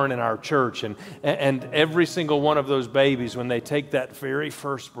born in our church, and every single one of those babies, when they take that very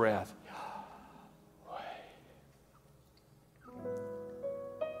first breath,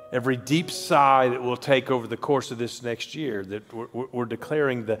 every deep sigh that we'll take over the course of this next year, that we're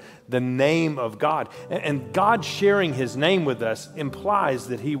declaring the name of God. And God sharing his name with us implies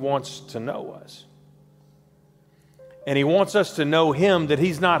that he wants to know us. And he wants us to know him, that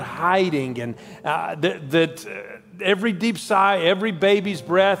he's not hiding, and that every deep sigh, every baby's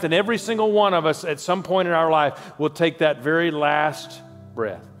breath, and every single one of us at some point in our life will take that very last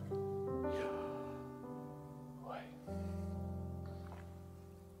breath.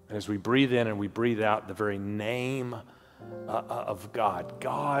 And as we breathe in and we breathe out the very name of God,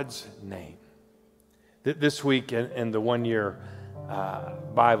 God's name. This week in the one-year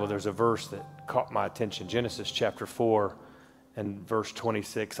Bible, there's a verse that caught my attention. Genesis chapter 4 and verse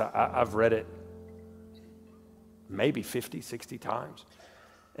 26. I've read it maybe 50, 60 times.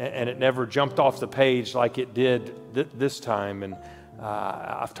 And it never jumped off the page like it did this time. And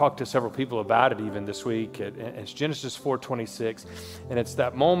I've talked to several people about it even this week. It's Genesis 4:26, and it's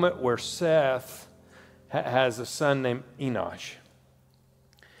that moment where Seth has a son named Enosh.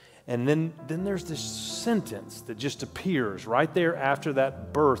 And then there's this sentence that just appears right there after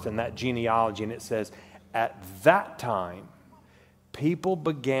that birth and that genealogy, and it says, at that time, people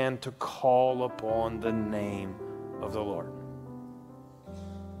began to call upon the name of the Lord.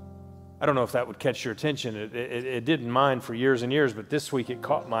 I don't know if that would catch your attention. It didn't mine for years and years, but this week it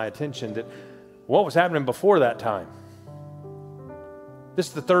caught my attention that what was happening before that time. This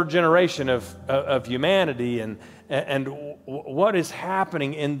is the third generation of humanity, and what is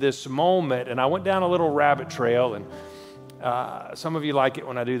happening in this moment. And I went down a little rabbit trail, and some of you like it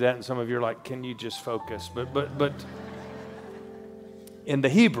when I do that, and some of you are like, can you just focus? But in the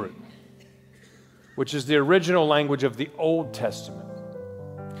Hebrew, which is the original language of the Old Testament,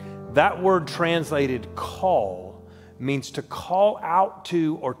 that word translated call means to call out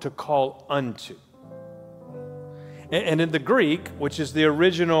to or to call unto. And in the Greek, which is the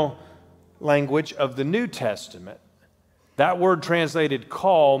original language of the New Testament, that word translated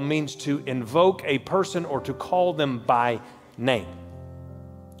call means to invoke a person or to call them by name.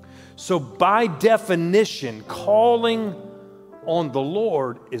 So by definition, calling on the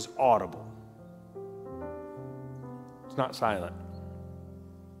Lord is audible. It's not silent.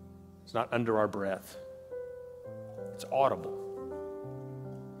 It's not under our breath. It's audible.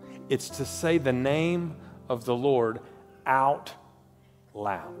 It's to say the name of the Lord out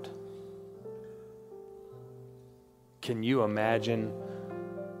loud. Can you imagine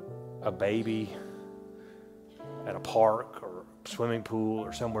a baby at a park or swimming pool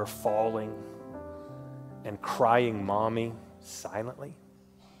or somewhere falling and crying mommy silently?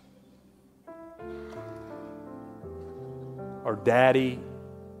 Or daddy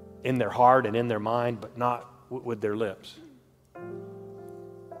in their heart and in their mind, but not with their lips?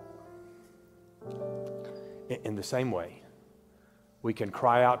 In the same way, we can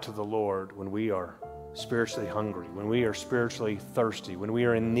cry out to the Lord when we are spiritually hungry, when we are spiritually thirsty, when we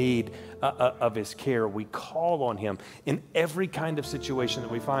are in need of His care. We call on Him in every kind of situation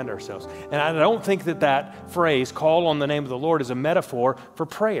that we find ourselves. And I don't think that phrase, call on the name of the Lord, is a metaphor for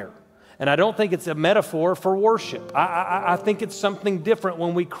prayer. And I don't think it's a metaphor for worship. I think it's something different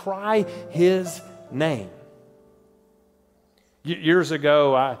when we cry His name. Years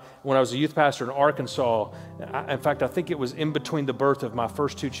ago, when I was a youth pastor in Arkansas, in fact, I think it was in between the birth of my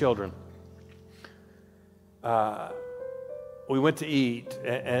first two children, we went to eat,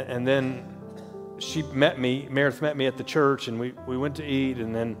 and then Meredith met me at the church, and we went to eat,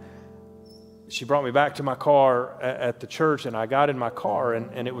 and then she brought me back to my car at the church, and I got in my car,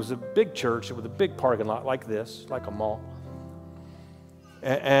 and it was a big church. It was a big parking lot like this, like a mall.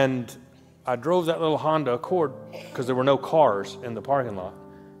 And I drove that little Honda Accord, because there were no cars in the parking lot,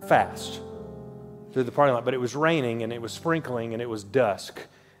 fast through the parking lot. But it was raining, and it was sprinkling, and it was dusk,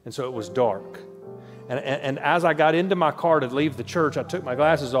 and so it was dark. And as I got into my car to leave the church, I took my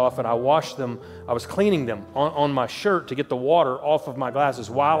glasses off and I washed them. I was cleaning them on my shirt to get the water off of my glasses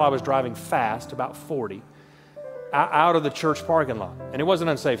while I was driving fast, about 40, out of the church parking lot. And it wasn't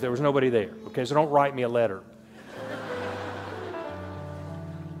unsafe. There was nobody there. Okay, so don't write me a letter.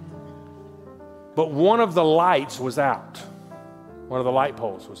 But one of the lights was out. One of the light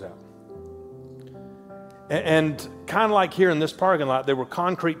poles was out. And kind of like here in this parking lot, there were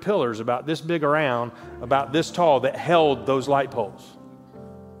concrete pillars about this big around, about this tall, that held those light poles.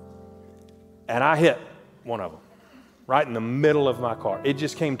 And I hit one of them right in the middle of my car. It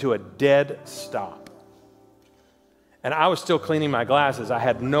just came to a dead stop. And I was still cleaning my glasses. I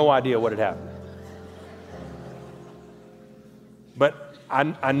had no idea what had happened. But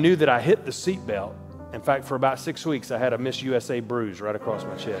I knew that I hit the seatbelt. In fact, for about 6 weeks, I had a Miss USA bruise right across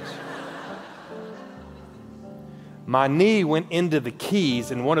my chest. My knee went into the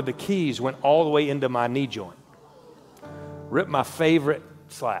keys, and one of the keys went all the way into my knee joint. Ripped my favorite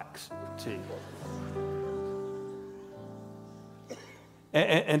slacks, too.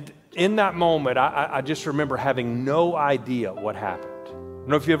 And in that moment, I just remember having no idea what happened. I don't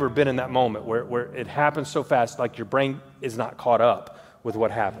know if you've ever been in that moment where it happens so fast, like your brain is not caught up with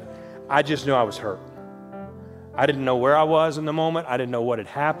what happened. I just knew I was hurt. I didn't know where I was in the moment. I didn't know what had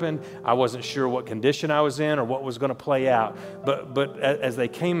happened. I wasn't sure what condition I was in or what was going to play out. But as they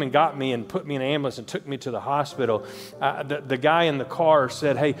came and got me and put me in an ambulance and took me to the hospital, the guy in the car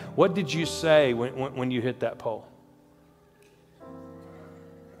said, "Hey, what did you say when you hit that pole?"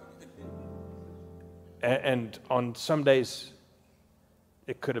 And on some days,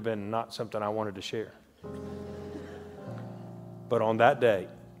 it could have been not something I wanted to share. But on that day,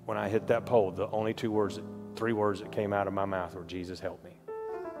 when I hit that pole, the only three words that came out of my mouth were, "Jesus, help me.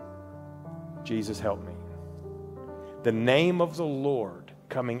 Jesus, help me." The name of the Lord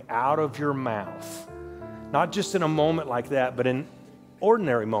coming out of your mouth, not just in a moment like that, but in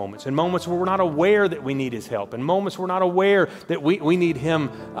ordinary moments, in moments where we're not aware that we need His help, in moments we're not aware that we need Him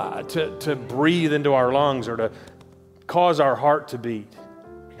to breathe into our lungs or to cause our heart to beat.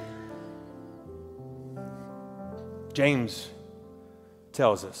 James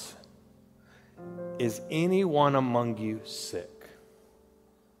tells us, "Is anyone among you sick?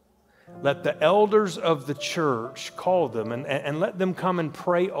 Let the elders of the church call them and let them come and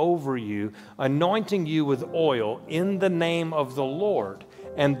pray over you, anointing you with oil in the name of the Lord.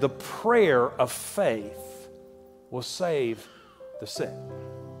 And the prayer of faith will save the sick,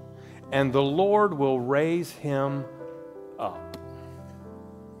 and the Lord will raise him up."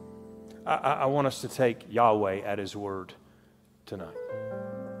 I want us to take Yahweh at His word tonight.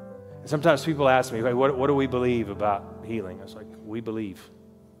 Sometimes people ask me, "Hey, what do we believe about healing?" I was like, we believe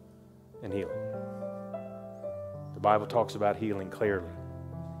in healing. The Bible talks about healing clearly.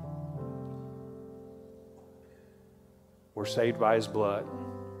 We're saved by His blood,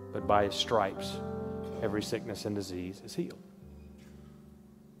 but by His stripes, every sickness and disease is healed.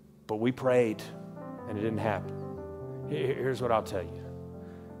 But we prayed, and it didn't happen. Here's what I'll tell you.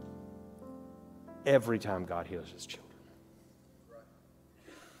 Every time God heals His children,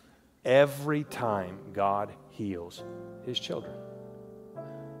 every time God heals His children,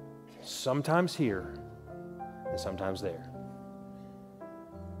 sometimes here and sometimes there.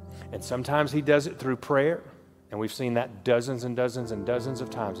 And sometimes He does it through prayer, and we've seen that dozens and dozens and dozens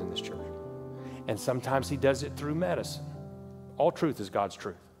of times in this church. And sometimes He does it through medicine. All truth is God's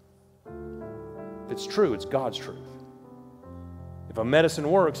truth. If it's true, it's God's truth. If a medicine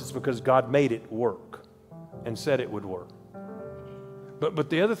works, it's because God made it work and said it would work. But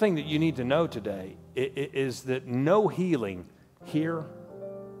the other thing that you need to know today is that no healing here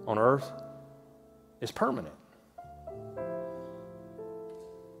on earth is permanent.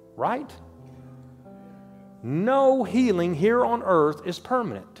 right? No healing here on earth is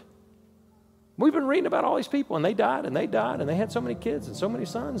permanent. We've been reading about all these people, and they died, and they died, and they had so many kids and so many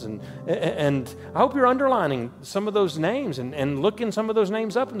sons. And I hope you're underlining some of those names and looking some of those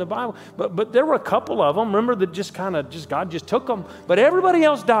names up in the Bible. But there were a couple of them, remember, that God just took them. But everybody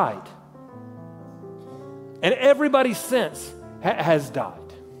else died. And everybody since has died.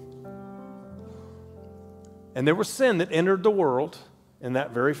 And there was sin that entered the world in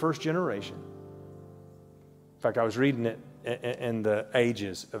that very first generation. In fact, I was reading it in the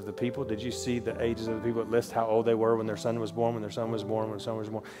ages of the people. Did you see the ages of the people? It lists how old they were when their son was born, when their son was born, when their son was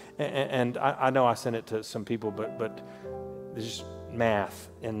born. And I know I sent it to some people, but there's just math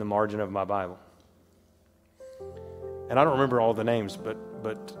in the margin of my Bible. And I don't remember all the names, but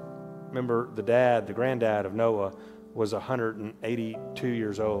remember the granddad of Noah was 182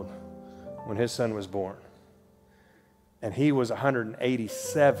 years old when his son was born. And he was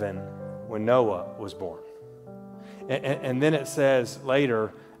 187 when Noah was born. And then it says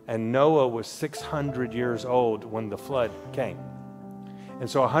later, and Noah was 600 years old when the flood came. And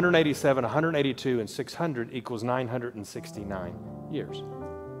so 187, 182, and 600 equals 969 years.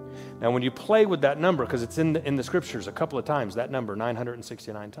 Now, when you play with that number, because it's in the scriptures a couple of times, that number,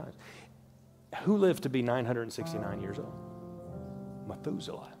 969 times. Who lived to be 969 years old?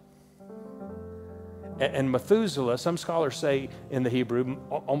 Methuselah. And Methuselah, some scholars say in the Hebrew,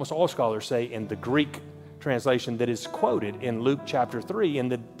 almost all scholars say in the Greek translation that is quoted in Luke chapter 3 in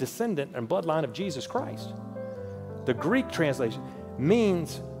the descendant and bloodline of Jesus Christ. The Greek translation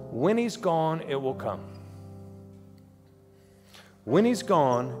means when he's gone, it will come. When he's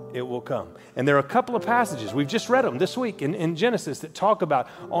gone, it will come. And there are a couple of passages, we've just read them this week in Genesis, that talk about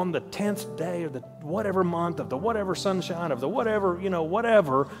on the 10th day of the whatever month, of the whatever sunshine, of the whatever,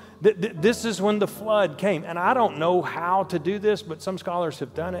 whatever, this is when the flood came. And I don't know how to do this, but some scholars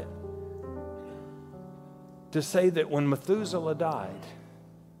have done it, to say that when Methuselah died,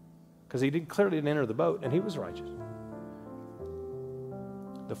 because he clearly didn't enter the boat, and he was righteous,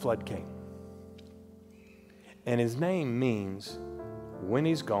 the flood came. And his name means, when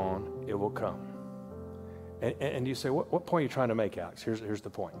he's gone, it will come. And you say, what point are you trying to make, Alex? Here's the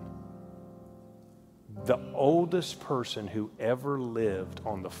point. The oldest person who ever lived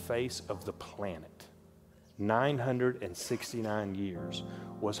on the face of the planet, 969 years,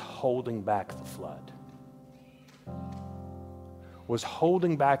 was holding back the flood. Was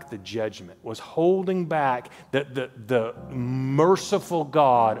holding back the judgment, was holding back the merciful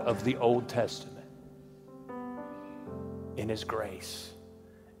God of the Old Testament in his grace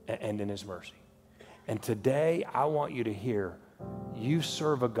and in his mercy. And today I want you to hear, you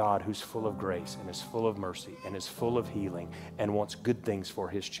serve a God who's full of grace and is full of mercy and is full of healing and wants good things for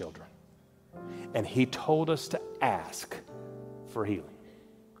his children. And he told us to ask for healing.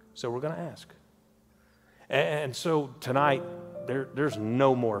 So we're going to ask. And so tonight, there's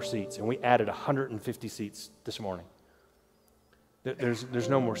no more seats. And we added 150 seats this morning. There's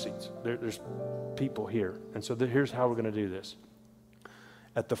no more seats. There's people here. And so here's how we're going to do this.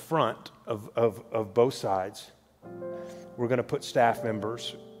 At the front of both sides, we're going to put staff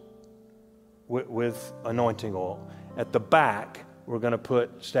members with anointing oil. At the back, we're going to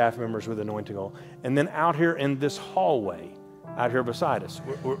put staff members with anointing oil. And then out here in this hallway, out here beside us,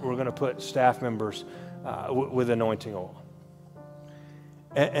 we're going to put staff members with anointing oil.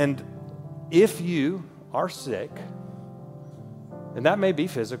 And if you are sick, and that may be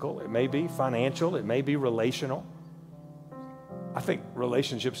physical, it may be financial, it may be relational. I think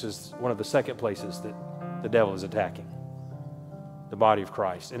relationships is one of the second places that the devil is attacking the body of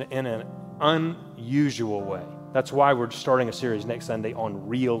Christ in an unusual way. That's why we're starting a series next Sunday on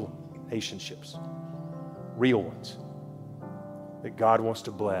real relationships, real ones that God wants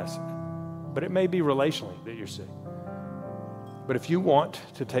to bless. But it may be relationally that you're sick. But if you want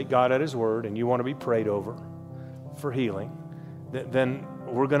to take God at his word and you want to be prayed over for healing, then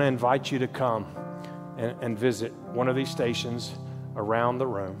we're going to invite you to come and visit one of these stations around the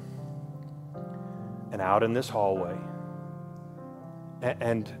room and out in this hallway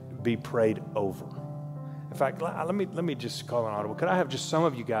and be prayed over. In fact, let me just call an audible. Could I have just some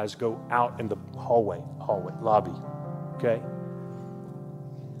of you guys go out in the hallway, lobby, okay?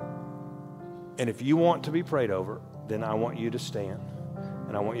 And if you want to be prayed over, then I want you to stand,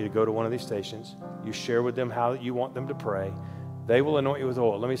 and I want you to go to one of these stations. You share with them how you want them to pray. They will anoint you with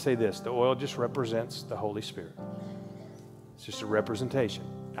oil. Let me say this. The oil just represents the Holy Spirit. It's just a representation.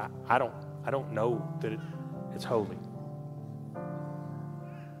 I don't know that it's holy.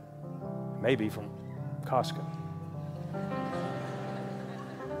 It may be from Costco.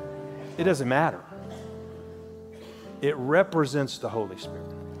 It doesn't matter. It represents the Holy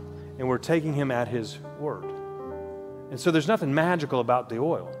Spirit. and we're taking him at his word. And so there's nothing magical about the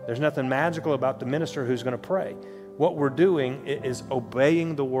oil. There's nothing magical about the minister who's going to pray. What we're doing is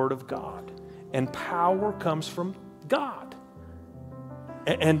obeying the word of God. And power comes from God.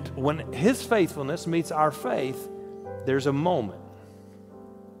 And when his faithfulness meets our faith, there's a moment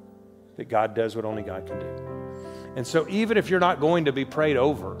that God does what only God can do. And so even if you're not going to be prayed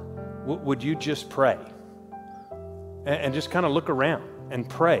over, would you just pray? And just kind of look around and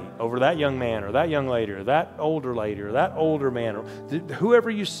pray over that young man or that young lady or that older lady or that older man or whoever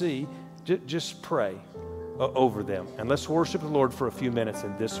you see, just pray over them. And let's worship the Lord for a few minutes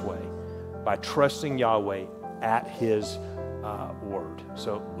in this way by trusting Yahweh at his word.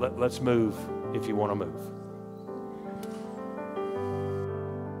 So let's move if you want to move.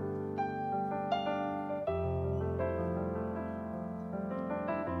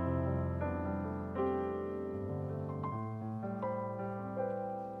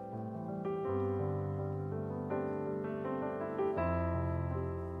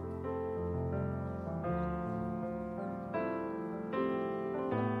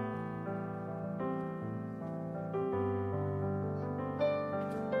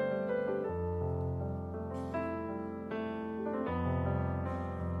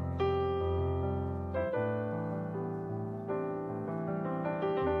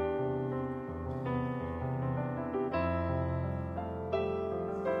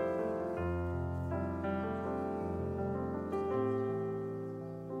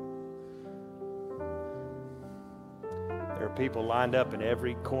 There are people lined up in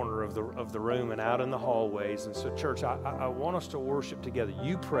every corner of the room and out in the hallways. And so, church, I want us to worship together.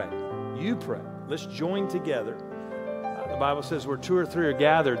 You pray. You pray. Let's join together. The Bible says where 2 or 3 are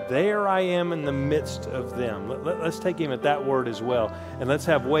gathered, there I am in the midst of them. Let's take him at that word as well. And let's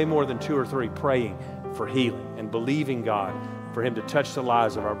have way more than 2 or 3 praying for healing and believing God for him to touch the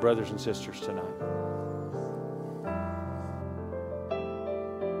lives of our brothers and sisters tonight.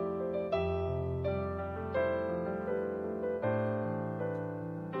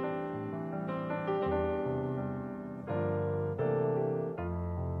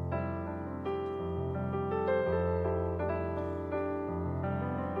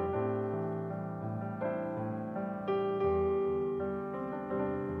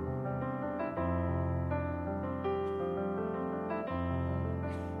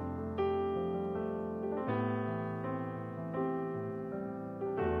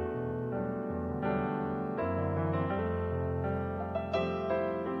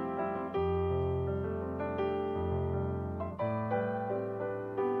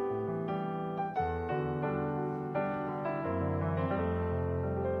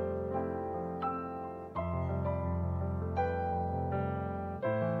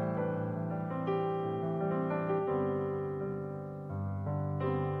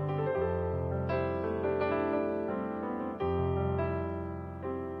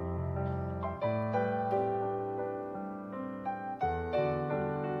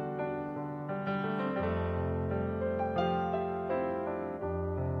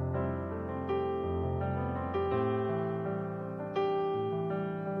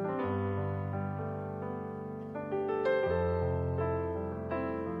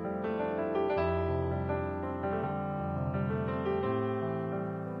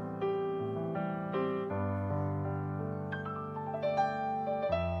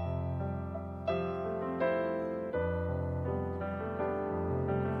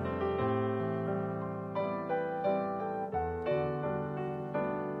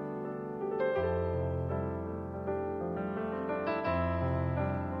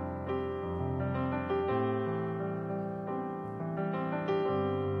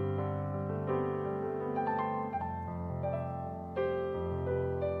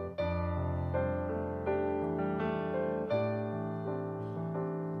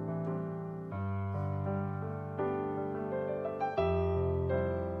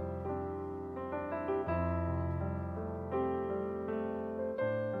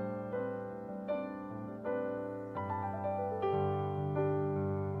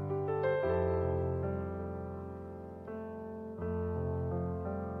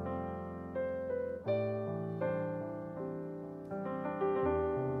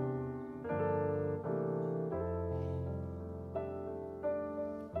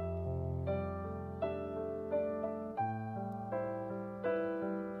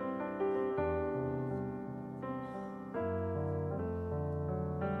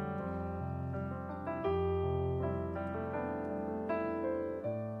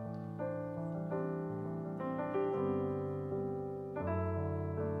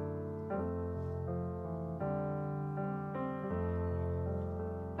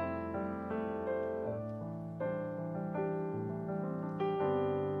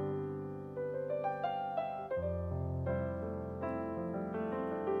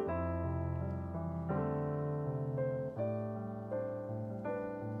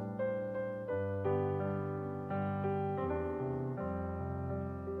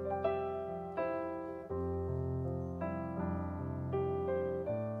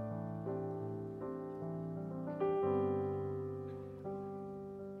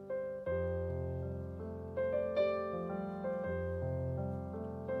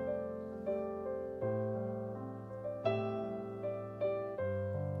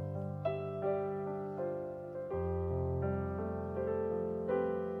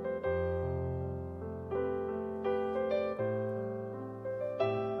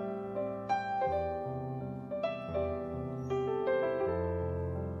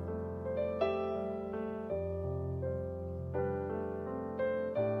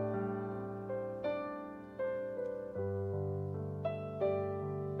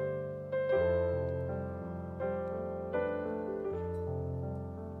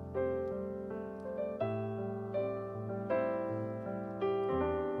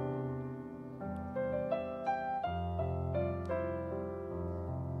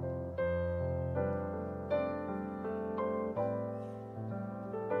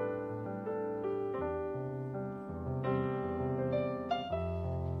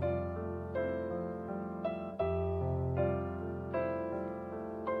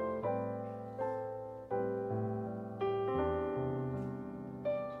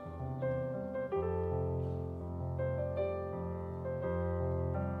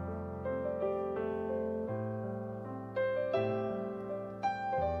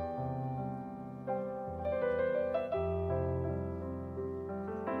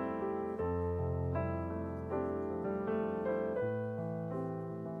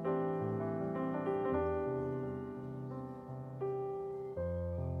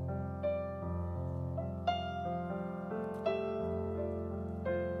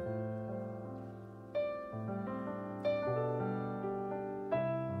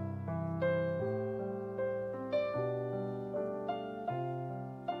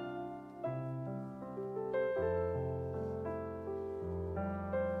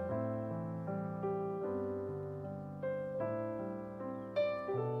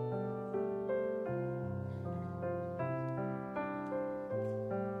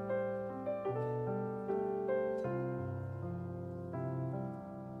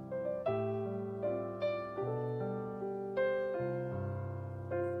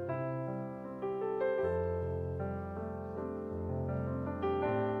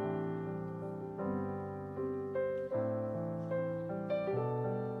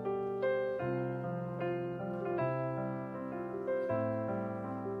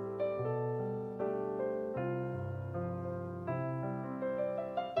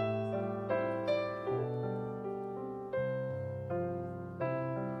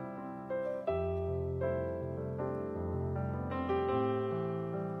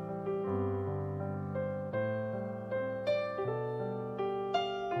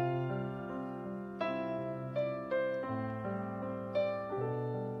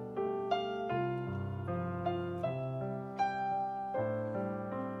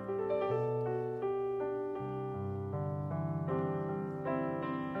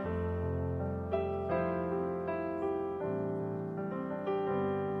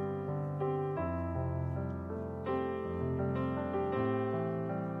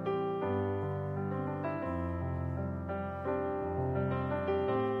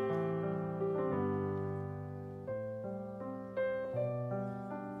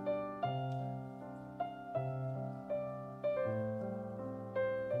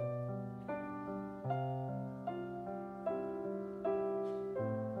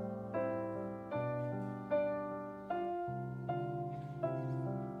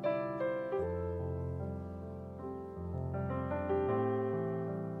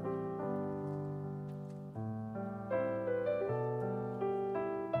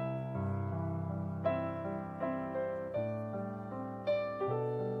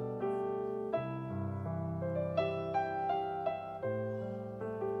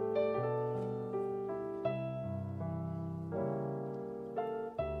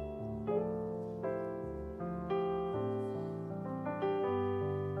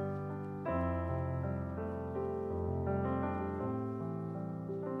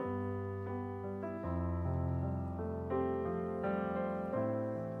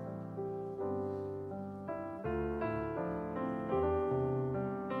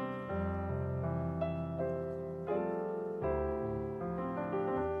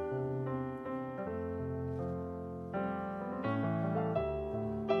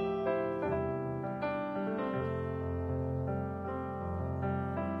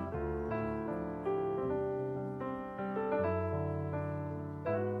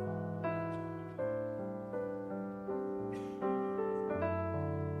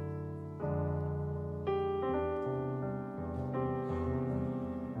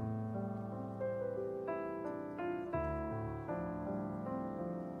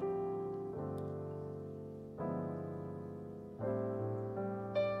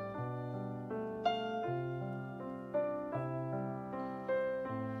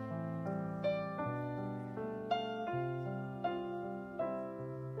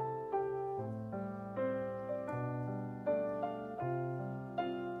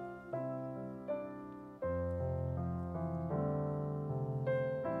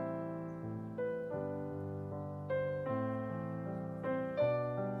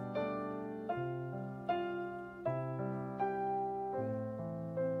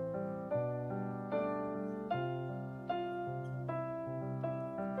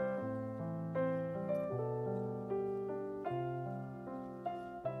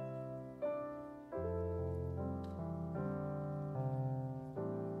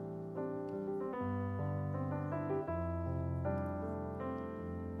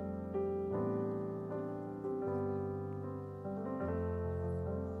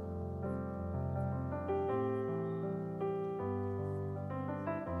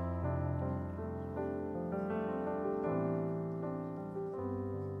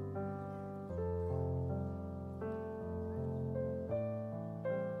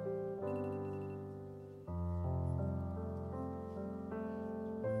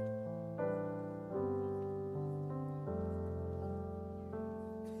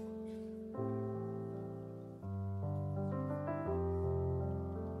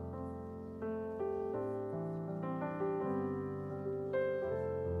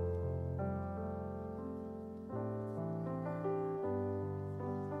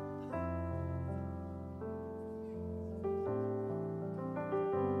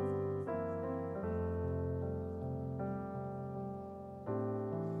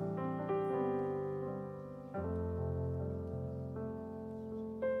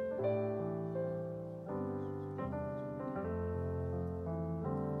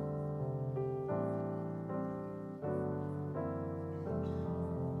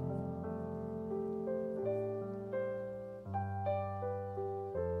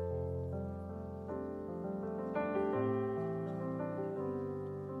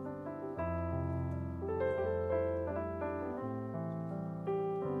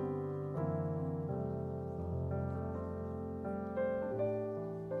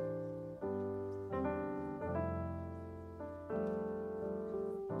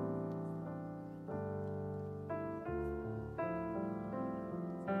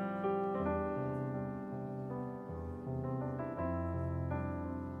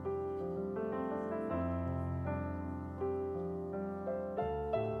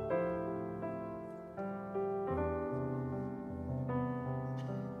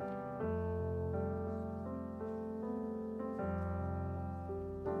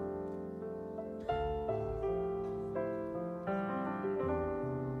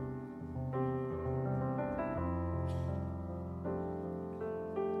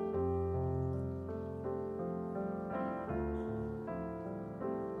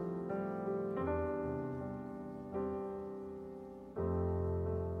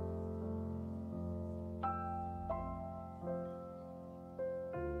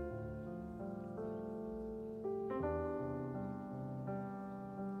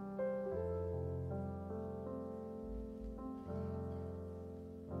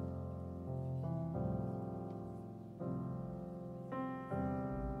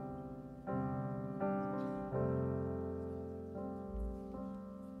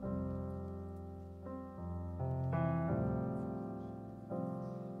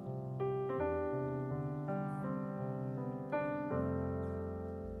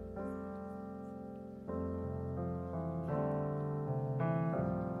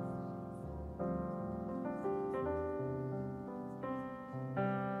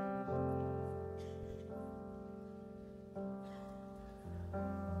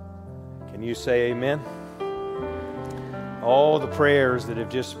 Can you say amen? All the prayers that have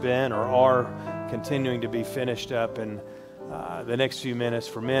just been or are continuing to be finished up in the next few minutes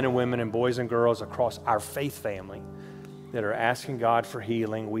for men and women and boys and girls across our faith family that are asking God for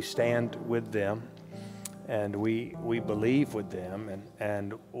healing. We stand with them and we believe with them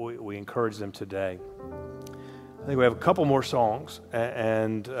and we encourage them today. I think we have a couple more songs,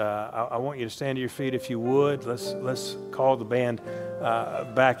 and I want you to stand to your feet if you would. Let's call the band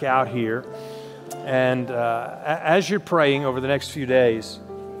back out here. And as you're praying over the next few days,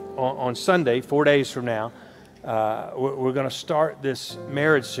 on Sunday, 4 days from now, we're going to start this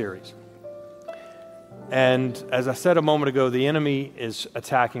marriage series. And as I said a moment ago, the enemy is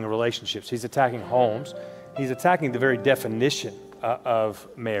attacking relationships. He's attacking homes. He's attacking the very definition of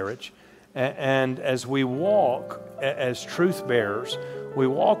marriage. And as we walk as truth bearers, we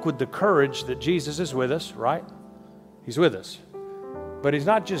walk with the courage that Jesus is with us, right? He's with us. But he's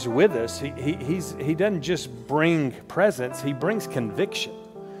not just with us. He doesn't just bring presence. He brings conviction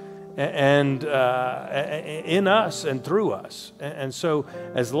and in us and through us. And so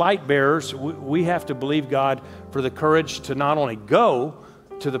as light bearers, we have to believe God for the courage to not only go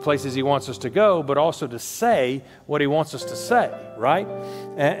to the places he wants us to go, but also to say what he wants us to say, right?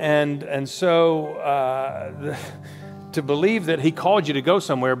 And so to believe that he called you to go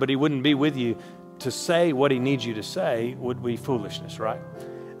somewhere, but he wouldn't be with you to say what he needs you to say would be foolishness, right?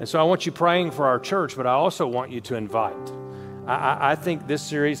 And so I want you praying for our church, but I also want you to invite. I think this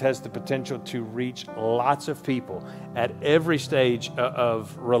series has the potential to reach lots of people at every stage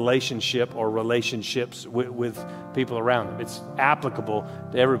of relationship or relationships with people around them. It's applicable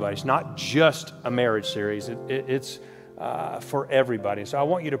to everybody. It's not just a marriage series. It's for everybody. So I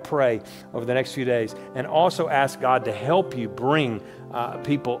want you to pray over the next few days and also ask God to help you bring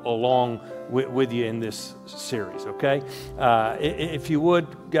people along with you in this series, okay? If you would,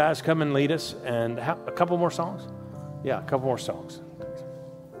 guys, come and lead us. And a couple more songs? Yeah, a couple more songs.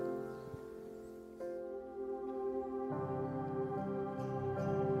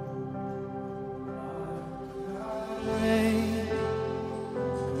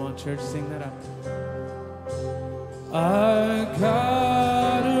 Come on, church, sing that out. Our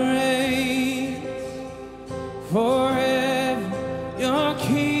God reigns forever, your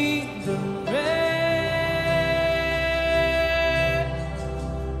kingdom reigns.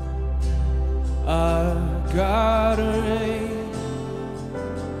 Our God reigns.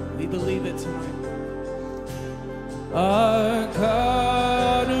 We believe it tonight. Our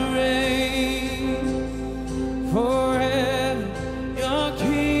God reigns forever, your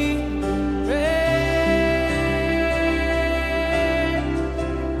kingdom reigns.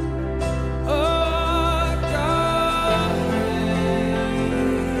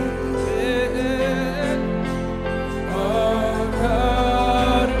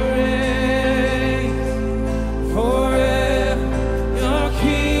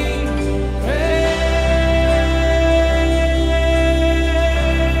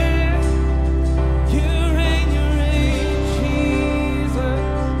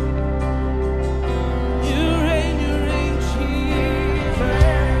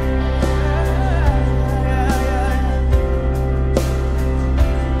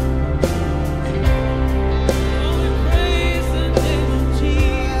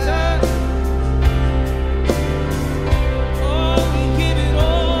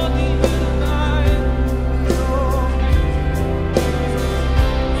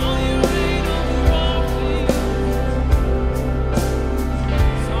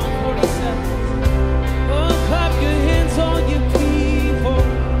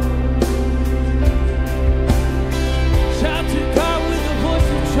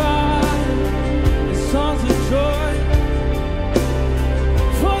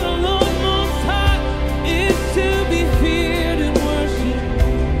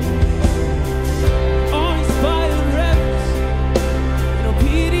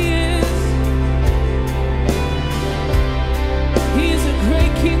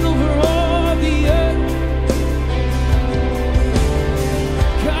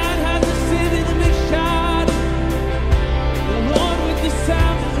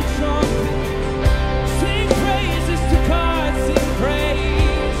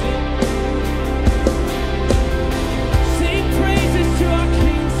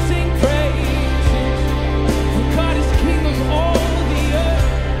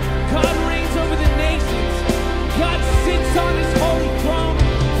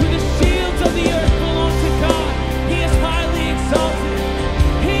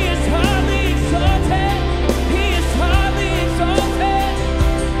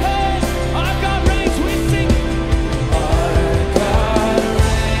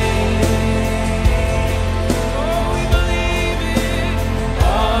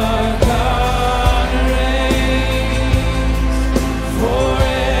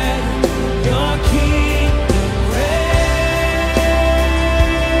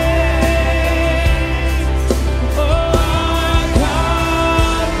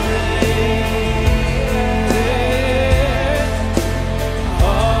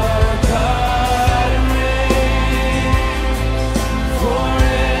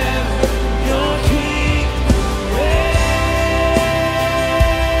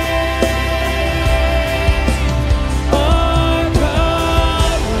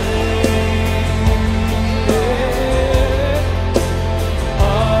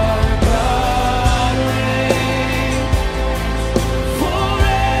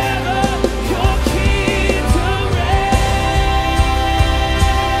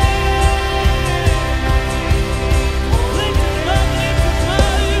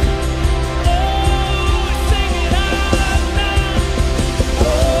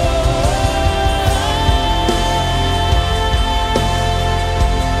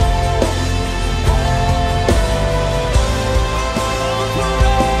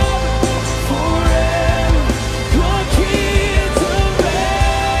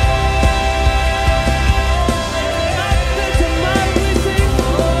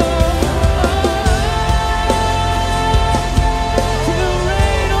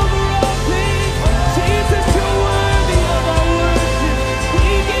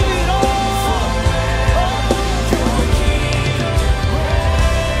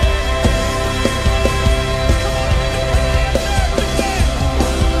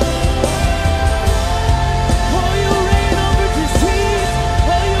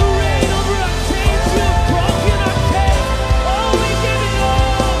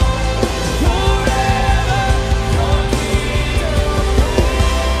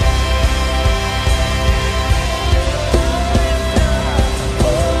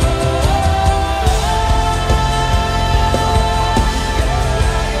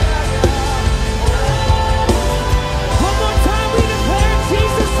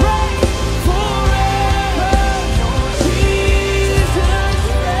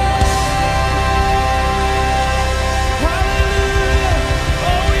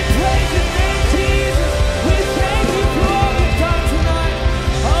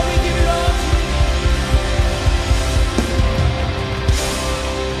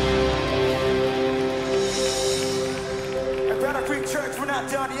 church, we're not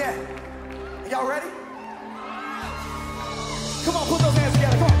done yet. Y'all ready? Come on, put those hands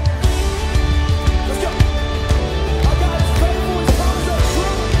together, come on. Let's go. Our God is faithful, His promises are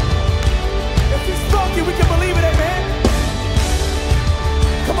true. If He spoke it, we can believe it, amen.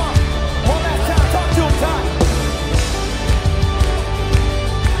 Come on, one last time, talk to Him, Ty.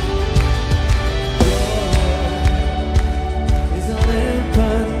 Is a lamp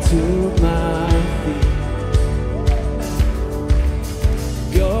unto my feet.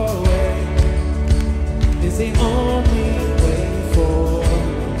 Your way is the only way forward.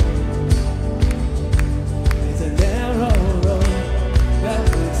 It's a narrow road that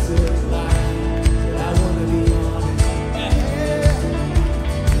leads to life, but I wanna be on it.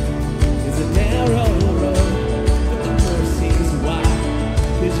 It's a narrow road, but the mercy is wide,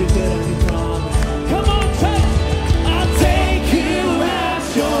 'cause you're good on your promise. Come on, church! I'll take you at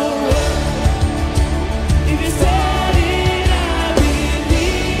your word. If you said it, I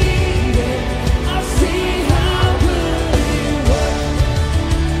believe it. I'll see how good it works.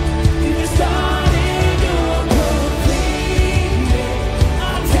 If you started, you'll complete it.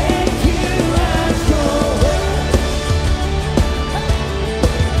 I'll take you at your word.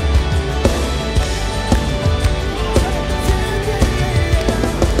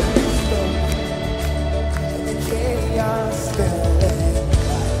 Chaos fell.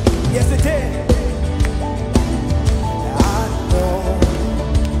 Yes, it did. I know,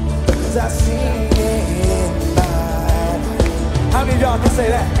 'cause I've seen it in my life. How many of y'all can say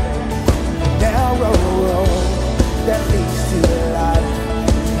that? Narrow road that leads to life.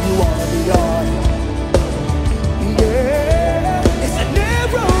 You wanna be on it. Yeah, it's a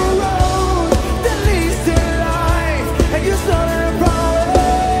narrow road that leads to life, and you started a promise.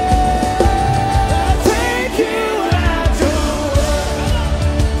 I'll take you at your word.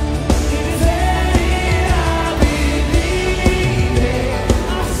 If you said it, I believe it.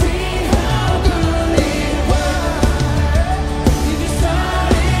 I'll see how good it works. If you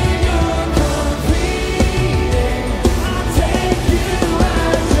started, you'll complete it. I'll take you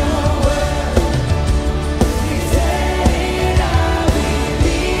at your word. If you said it, I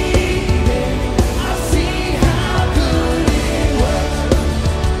believe it. I'll see how good it works.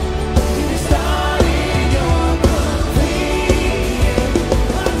 If you started, you'll complete it.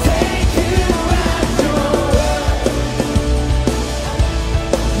 I'll take you at your word.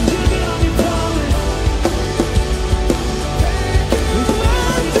 You've been on your promise. It's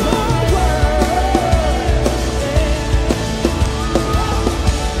not your word.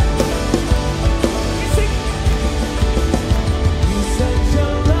 You said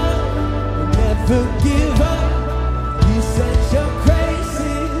your love will never give up. You said your grace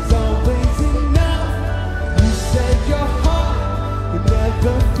is always enough. You said your heart would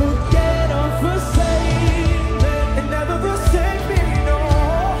never forget or forsake me. And never forsake me, no.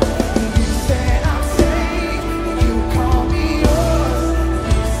 You said I'm safe, and you call me yours.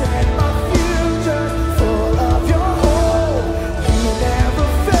 You said my future's full of your hope. You never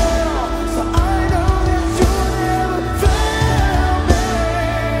fail, so I know that you'll never fail me.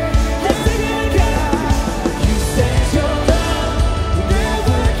 Let's sing it again.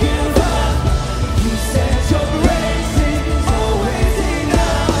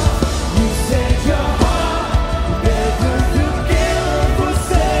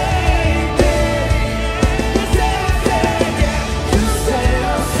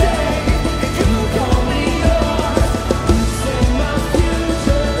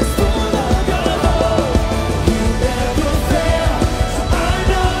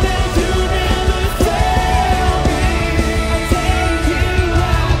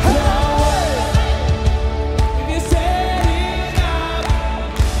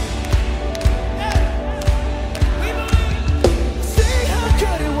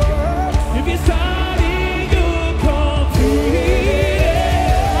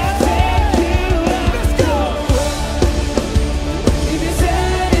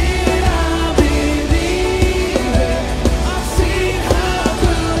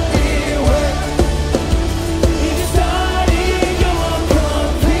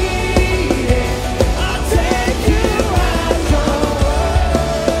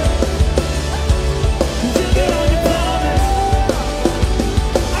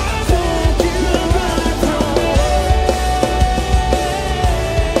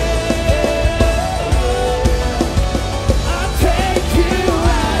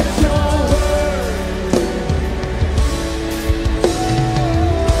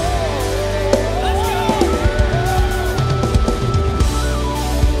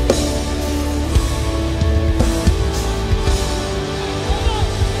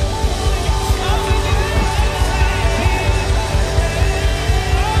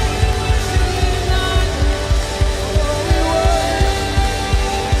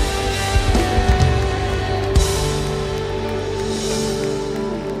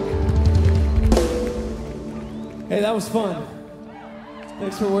 fun.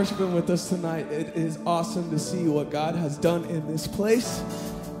 Thanks for worshiping with us tonight. It is awesome to see what God has done in this place.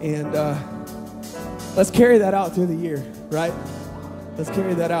 And let's carry that out through the year, right? Let's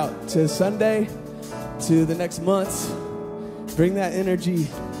carry that out to Sunday, to the next months. Bring that energy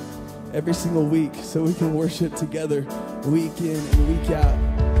every single week so we can worship together week in and week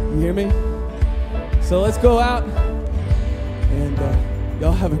out. You hear me? So let's go out and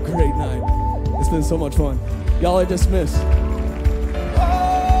y'all have a great night. It's been so much fun. Y'all are dismissed.